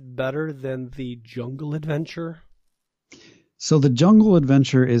little bit better than the Jungle Adventure. So the Jungle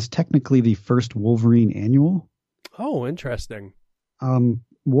Adventure is technically the first Wolverine annual. Oh, interesting.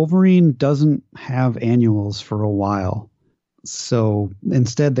 Wolverine doesn't have annuals for a while. So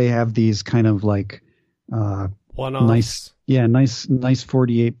instead they have these kind of like one-offs. Nice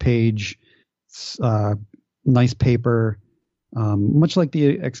 48-page nice paper, much like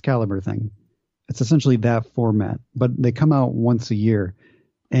the Excalibur thing. It's essentially that format, but they come out once a year,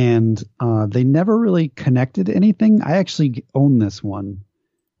 and they never really connected anything. I actually own this one.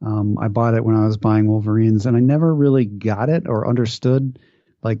 I bought it when I was buying Wolverines, and I never really got it or understood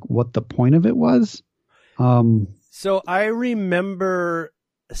like what the point of it was. So I remember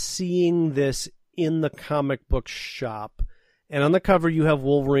seeing this in the comic book shop, and on the cover you have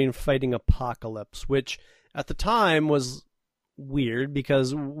Wolverine fighting Apocalypse, which at the time was weird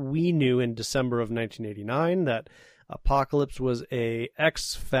because we knew in December of 1989 that Apocalypse was a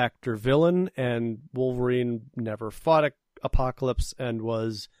X-Factor villain, and Wolverine never fought Apocalypse and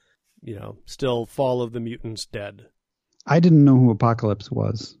was, still Fall of the Mutants dead. I didn't know who Apocalypse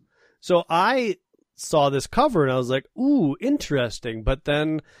was. So I saw this cover and I was like, ooh, interesting. But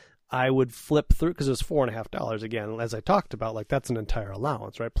then I would flip through, because it was $4.50 again, as I talked about. Like, that's an entire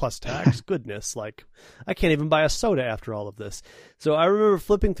allowance, right? Plus tax. Goodness, like, I can't even buy a soda after all of this. So I remember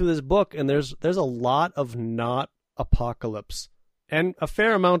flipping through this book, and there's a lot of not Apocalypse and a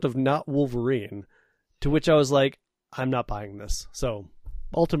fair amount of not Wolverine, to which I was like, I'm not buying this. So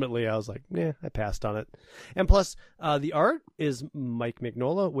ultimately, I was like, I passed on it. And plus, the art is Mike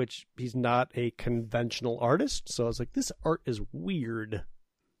Mignola, which he's not a conventional artist. So I was like, this art is weird.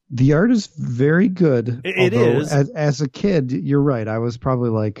 The art is very good. It is. As a kid, you're right. I was probably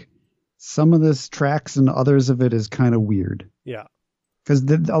like, some of this tracks and others of it is kind of weird. Yeah. Because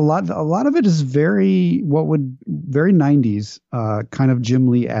a lot of it is very 90s, kind of Jim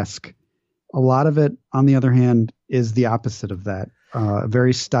Lee-esque. A lot of it, on the other hand, is the opposite of that.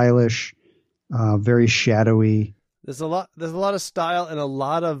 Very stylish, very shadowy. There's a lot of style and a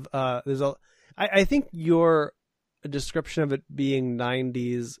lot of I think your a description of it being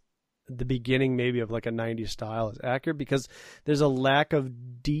 90s, the beginning maybe of like a 90s style is accurate, because there's a lack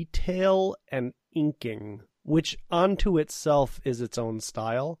of detail and inking, which unto itself is its own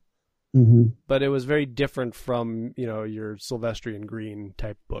style. Mm-hmm. But it was very different from, your Sylvestrian Green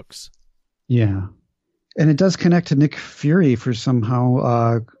type books. Yeah. And it does connect to Nick Fury for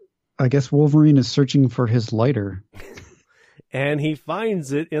somehow. I guess Wolverine is searching for his lighter. And he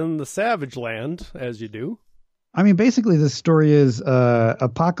finds it in the Savage Land, as you do. I mean, basically, the story is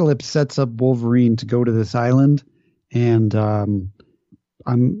Apocalypse sets up Wolverine to go to this island and to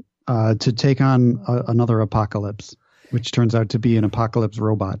take on another Apocalypse, which turns out to be an Apocalypse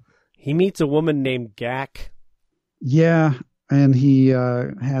robot. He meets a woman named Gak. Yeah, and he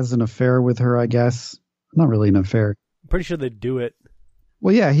has an affair with her, I guess. Not really an affair. I'm pretty sure they do it.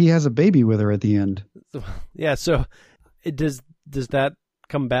 Well, yeah, he has a baby with her at the end. Yeah, so does that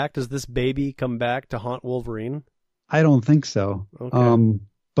come back? Does this baby come back to haunt Wolverine? I don't think so. Okay.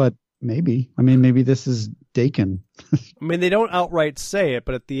 But maybe. I mean, maybe this is Daken. I mean, they don't outright say it,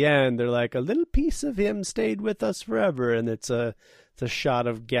 but at the end, they're like, a little piece of him stayed with us forever, and it's a shot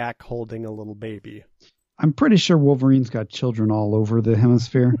of Gak holding a little baby. I'm pretty sure Wolverine's got children all over the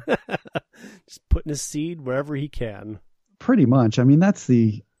hemisphere. Just putting his seed wherever he can. Pretty much. I mean, that's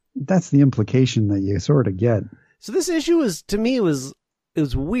the implication that you sort of get. So this issue to me it was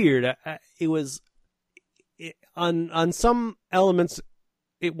weird. On some elements,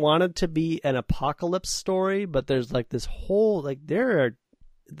 it wanted to be an apocalypse story, but there's like this whole, like, there are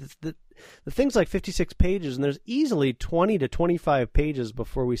the thing's like 56 pages, and there's easily 20 to 25 pages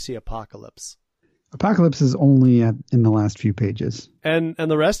before we see Apocalypse. Apocalypse is only in the last few pages, and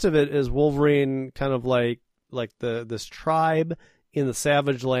the rest of it is Wolverine kind of like this tribe in the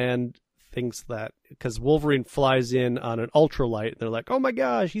Savage Land thinks that, because Wolverine flies in on an ultralight, and they're like, oh my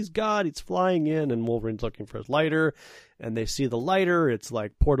gosh, he's God, he's flying in, and Wolverine's looking for his lighter, and they see the lighter, it's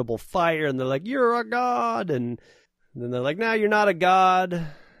like portable fire, and they're like, you're a god, and then they're like, no, you're not a god,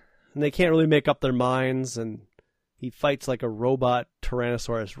 and they can't really make up their minds, and he fights like a robot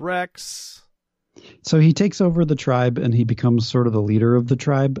Tyrannosaurus Rex. So he takes over the tribe, and he becomes sort of the leader of the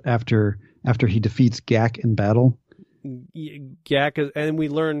tribe after he defeats Gak in battle. Gak is, and we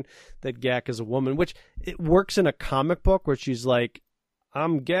learn that Gak is a woman, which it works in a comic book where she's like,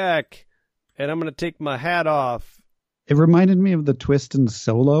 I'm Gak, and I'm going to take my hat off. It reminded me of the twist in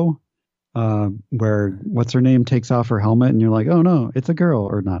Solo, where what's her name takes off her helmet, and you're like, oh no, it's a girl,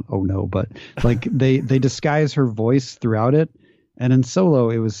 or not, oh no, but like they disguise her voice throughout it. And in Solo,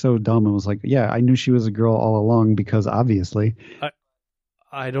 it was so dumb. It was like, yeah, I knew she was a girl all along because obviously.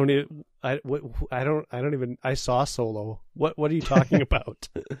 I saw Solo. What are you talking about?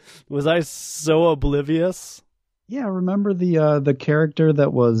 Was I so oblivious? Yeah, remember the character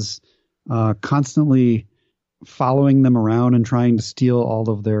that was constantly following them around and trying to steal all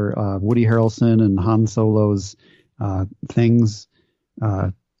of their Woody Harrelson and Han Solo's things,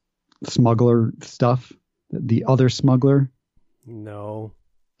 smuggler stuff, the other smuggler? No.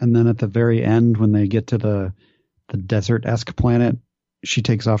 And then at the very end, when they get to the desert-esque planet, she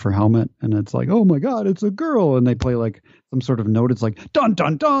takes off her helmet, and it's like, oh my God, it's a girl. And they play like some sort of note. It's like, dun,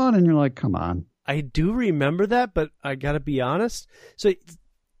 dun, dun. And you're like, come on. I do remember that, but I got to be honest. So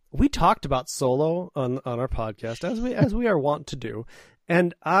we talked about Solo on our podcast, as we are wont to do.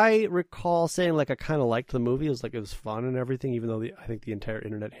 And I recall saying, like, I kind of liked the movie. It was fun and everything, even though I think the entire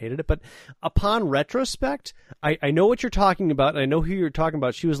internet hated it. But upon retrospect, I know what you're talking about. And I know who you're talking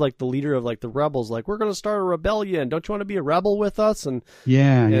about. She was like the leader of like the rebels. Like, we're going to start a rebellion. Don't you want to be a rebel with us? And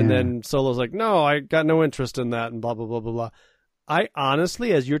then Solo's like, no, I got no interest in that, and blah, blah, blah, blah, blah. I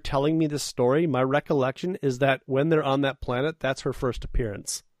honestly, as you're telling me this story, my recollection is that when they're on that planet, that's her first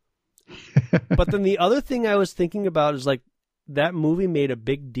appearance. But then the other thing I was thinking about is like, that movie made a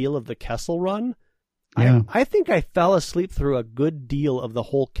big deal of the Kessel Run. Yeah. I think I fell asleep through a good deal of the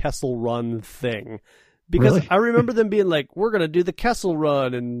whole Kessel Run thing. Because really? I remember them being like, we're going to do the Kessel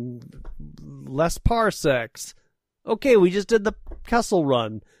Run in less parsecs. Okay, we just did the Kessel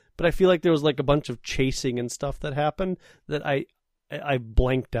Run. But I feel like there was like a bunch of chasing and stuff that happened that I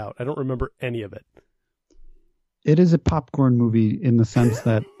blanked out. I don't remember any of it. It is a popcorn movie in the sense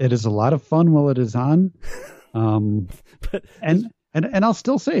that it is a lot of fun while it is on. And I'll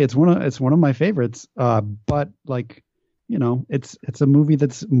still say it's one of my favorites. But like, you know, it's a movie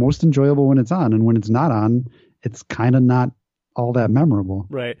that's most enjoyable when it's on, and when it's not on, it's kind of not all that memorable.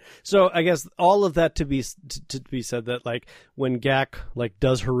 Right. So I guess all of that to be said, that like when Gak like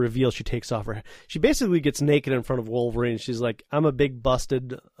does her reveal, she takes off she basically gets naked in front of Wolverine. She's like, I'm a big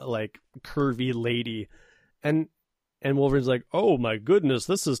busted like curvy lady, and Wolverine's like, oh my goodness,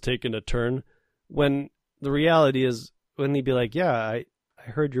 this is taking a turn. When the reality is, wouldn't he be like, yeah, I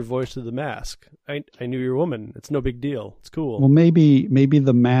heard your voice through the mask. I knew you're a woman. It's no big deal. It's cool. Well, maybe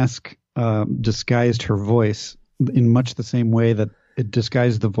the mask disguised her voice in much the same way that it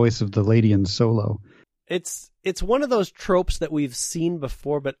disguised the voice of the lady in Solo. It's one of those tropes that we've seen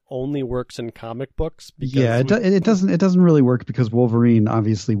before, but only works in comic books. Yeah, it doesn't really work because Wolverine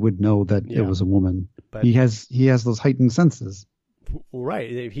obviously would know that it was a woman. But he has those heightened senses.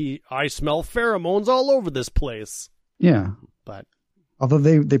 Right. I smell pheromones all over this place. Yeah. But although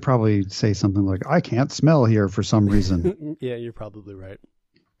they probably say something like, I can't smell here for some reason. Yeah, you're probably right.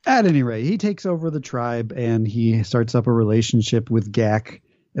 At any rate, he takes over the tribe and he starts up a relationship with Gak.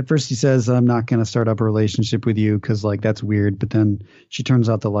 At first he says, I'm not going to start up a relationship with you because like that's weird. But then she turns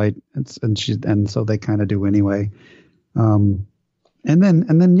out the light and so they kind of do anyway. And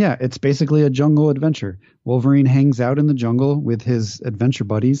then yeah, it's basically a jungle adventure. Wolverine hangs out in the jungle with his adventure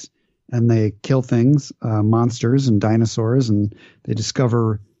buddies and they kill things, monsters and dinosaurs, and they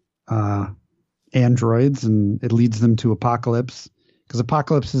discover androids, and it leads them to Apocalypse because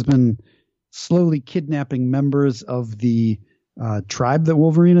Apocalypse has been slowly kidnapping members of the tribe that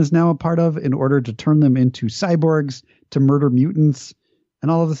Wolverine is now a part of in order to turn them into cyborgs to murder mutants.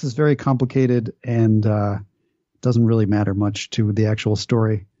 And all of this is very complicated and doesn't really matter much to the actual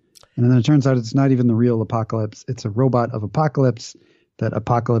story. And then it turns out it's not even the real Apocalypse. It's a robot of Apocalypse that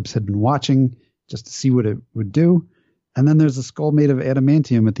Apocalypse had been watching just to see what it would do. And then there's a skull made of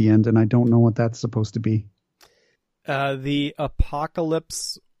adamantium at the end, and I don't know what that's supposed to be. The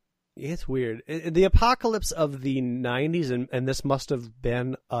Apocalypse... It's weird. The Apocalypse of the 90s, and this must have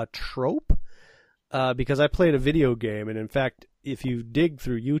been a trope, because I played a video game, and in fact, if you dig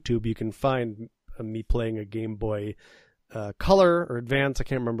through YouTube, you can find me playing a Game Boy Color or Advance, I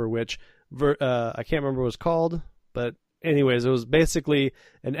can't remember which. I can't remember what it was called, but anyways, it was basically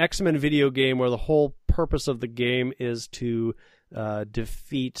an X-Men video game where the whole purpose of the game is to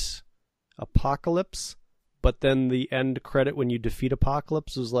defeat Apocalypse. But then the end credit when you defeat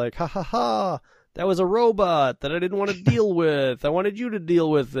Apocalypse was like, ha ha ha, that was a robot that I didn't want to deal with. I wanted you to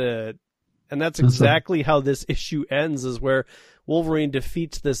deal with it. And that's exactly how this issue ends, is where Wolverine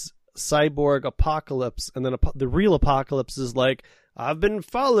defeats this cyborg Apocalypse. And then the real Apocalypse is like, I've been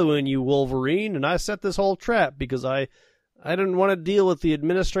following you, Wolverine, and I set this whole trap because I didn't want to deal with the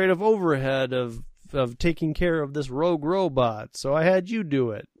administrative overhead of taking care of this rogue robot. So I had you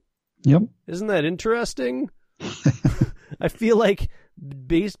do it. Yep. Isn't that interesting? I feel like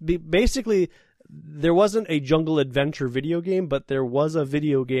basically there wasn't a Jungle Adventure video game, but there was a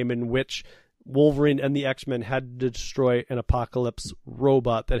video game in which Wolverine and the X-Men had to destroy an Apocalypse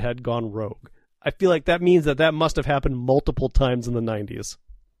robot that had gone rogue. I feel like that means that must have happened multiple times in the 90s.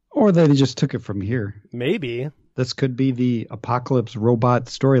 Or they just took it from here. Maybe. This could be the Apocalypse robot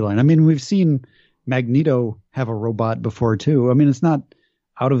storyline. I mean, we've seen Magneto have a robot before, too. I mean, it's not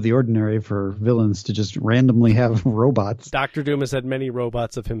out of the ordinary for villains to just randomly have robots. Dr. Doom has had many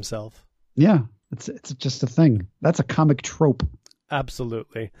robots of himself. Yeah, it's just a thing. That's a comic trope.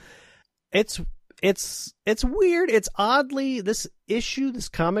 Absolutely. It's weird. It's oddly, this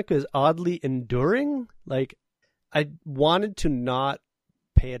comic is oddly enduring. Like, I wanted to not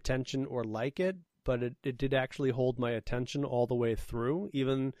pay attention or like it, but it did actually hold my attention all the way through,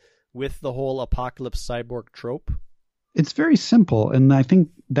 even with the whole Apocalypse cyborg trope. It's very simple, and I think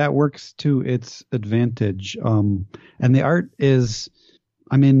that works to its advantage. And the art is,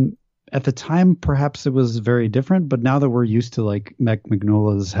 I mean, at the time, perhaps it was very different, but now that we're used to like Mike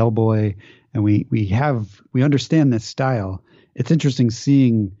Mignola's Hellboy, and we understand this style, it's interesting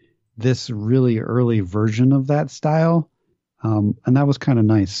seeing this really early version of that style. And that was kind of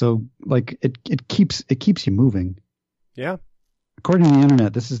nice. So like it keeps you moving. Yeah. According to the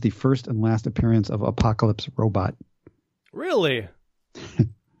internet, this is the first and last appearance of Apocalypse Robot. Really?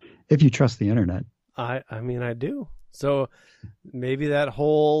 If you trust the internet. I mean, I do. So maybe that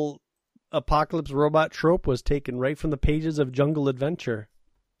whole Apocalypse robot trope was taken right from the pages of Jungle Adventure.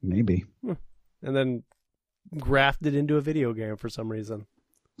 Maybe. And then grafted into a video game for some reason.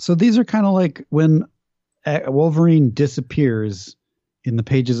 So these are kind of like when Wolverine disappears in the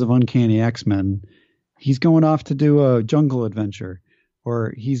pages of Uncanny X-Men. He's going off to do a Jungle Adventure,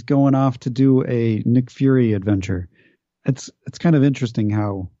 or he's going off to do a Nick Fury adventure. It's kind of interesting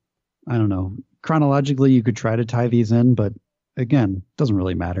how, I don't know, chronologically you could try to tie these in, but again, doesn't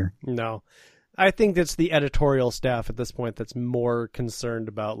really matter. No. I think it's the editorial staff at this point that's more concerned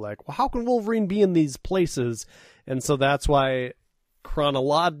about like, well, how can Wolverine be in these places? And so that's why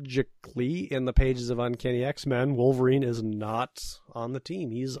chronologically in the pages of Uncanny X-Men, Wolverine is not on the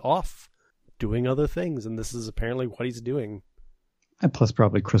team. He's off doing other things, and this is apparently what he's doing. And plus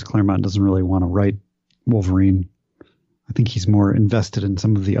probably Chris Claremont doesn't really want to write Wolverine. I think he's more invested in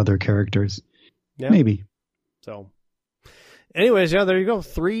some of the other characters. Yeah. Maybe. So, anyways, yeah, there you go.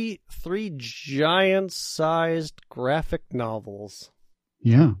 Three giant-sized graphic novels.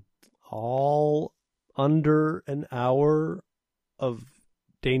 Yeah. All under an hour of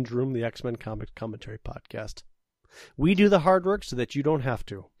Danger Room, the X-Men Comics Commentary Podcast. We do the hard work so that you don't have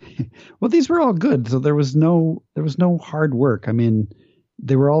to. Well, these were all good, so there was no hard work. I mean,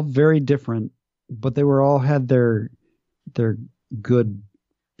 they were all very different, but they were all had their good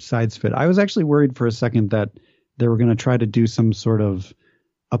sides fit. I was actually worried for a second that they were going to try to do some sort of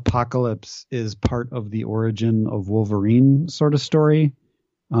Apocalypse is part of the origin of Wolverine sort of story.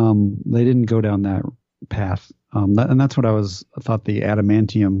 They didn't go down that path, and that's what I thought the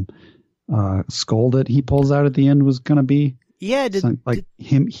adamantium skull that he pulls out at the end was going to be. Yeah,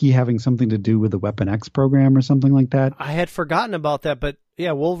 he having something to do with the Weapon X program or something like that. I had forgotten about that, but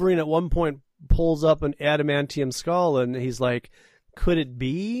yeah, Wolverine at one point pulls up an adamantium skull, and he's like, "Could it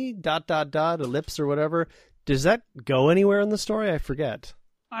be ... ellipse or whatever?" Does that go anywhere in the story? I forget.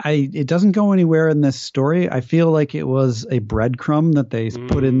 It doesn't go anywhere in this story. I feel like it was a breadcrumb that they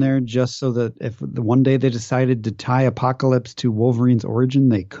put in there just so that if one day they decided to tie Apocalypse to Wolverine's origin,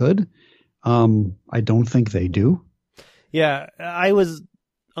 they could. I don't think they do. Yeah, I was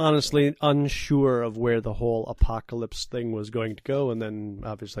honestly unsure of where the whole Apocalypse thing was going to go, and then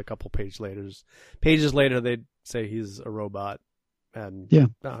obviously a couple pages later they'd say he's a robot. And yeah,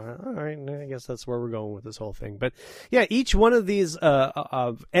 all right, I guess that's where we're going with this whole thing. But yeah, each one of these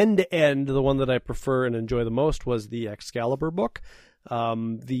of end to end, the one that I prefer and enjoy the most was the Excalibur book.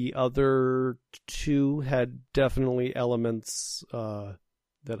 The other two had definitely elements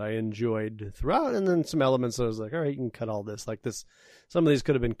that I enjoyed throughout, and then some elements that I was like, all right, you can cut all this. Like this, some of these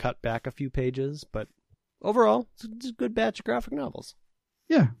could have been cut back a few pages, but overall, it's a good batch of graphic novels.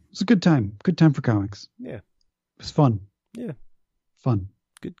 Yeah, it's a good time. Good time for comics. Yeah, it was fun. Yeah. Fun.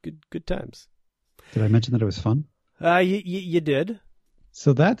 Good times. Did I mention that it was fun? You did.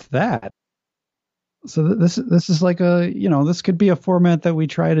 So that's that. So this is like this could be a format that we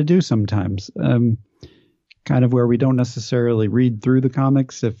try to do sometimes. Kind of where we don't necessarily read through the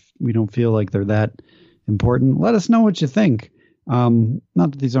comics if we don't feel like they're that important. Let us know what you think. Not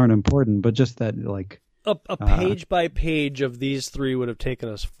that these aren't important, but just that like a page by page of these three would have taken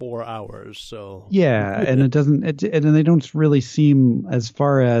us 4 hours. So yeah, and and they don't really seem as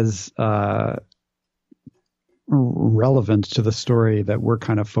far as relevant to the story that we're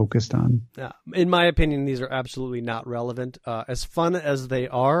kind of focused on. In my opinion, these are absolutely not relevant. As fun as they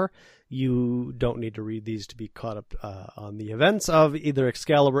are, you don't need to read these to be caught up on the events of either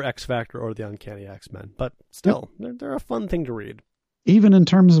Excalibur, X-Factor, or the Uncanny X-Men. But still, they're a fun thing to read. Even in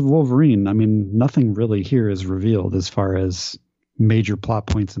terms of Wolverine, I mean, nothing really here is revealed as far as major plot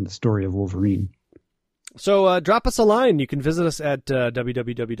points in the story of Wolverine. So drop us a line. You can visit us at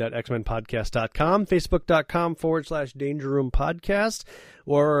www.xmenpodcast.com, facebook.com/Danger Room Podcast,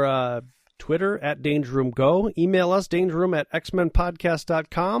 or Twitter at Danger Room Go. Email us,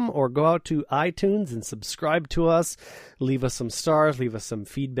 dangerroom@xmenpodcast.com, or go out to iTunes and subscribe to us. Leave us some stars, leave us some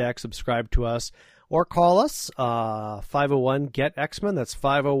feedback, subscribe to us. Or call us, 501-GET-X-Men. That's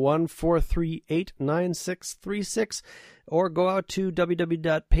 501-438-9636. Or go out to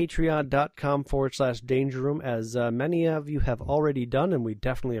www.patreon.com/Danger Room, as many of you have already done, and we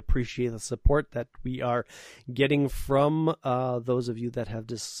definitely appreciate the support that we are getting from those of you that have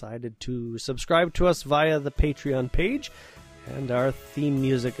decided to subscribe to us via the Patreon page. And our theme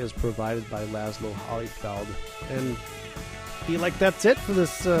music is provided by Laszlo Holyfeld. And I feel like that's it for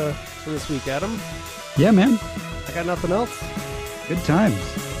this week, Adam. Yeah, man. I got nothing else. Good times.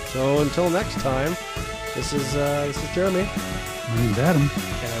 So until next time, this is Jeremy. My name's Adam.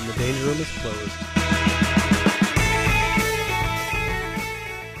 And the Danger Room is closed.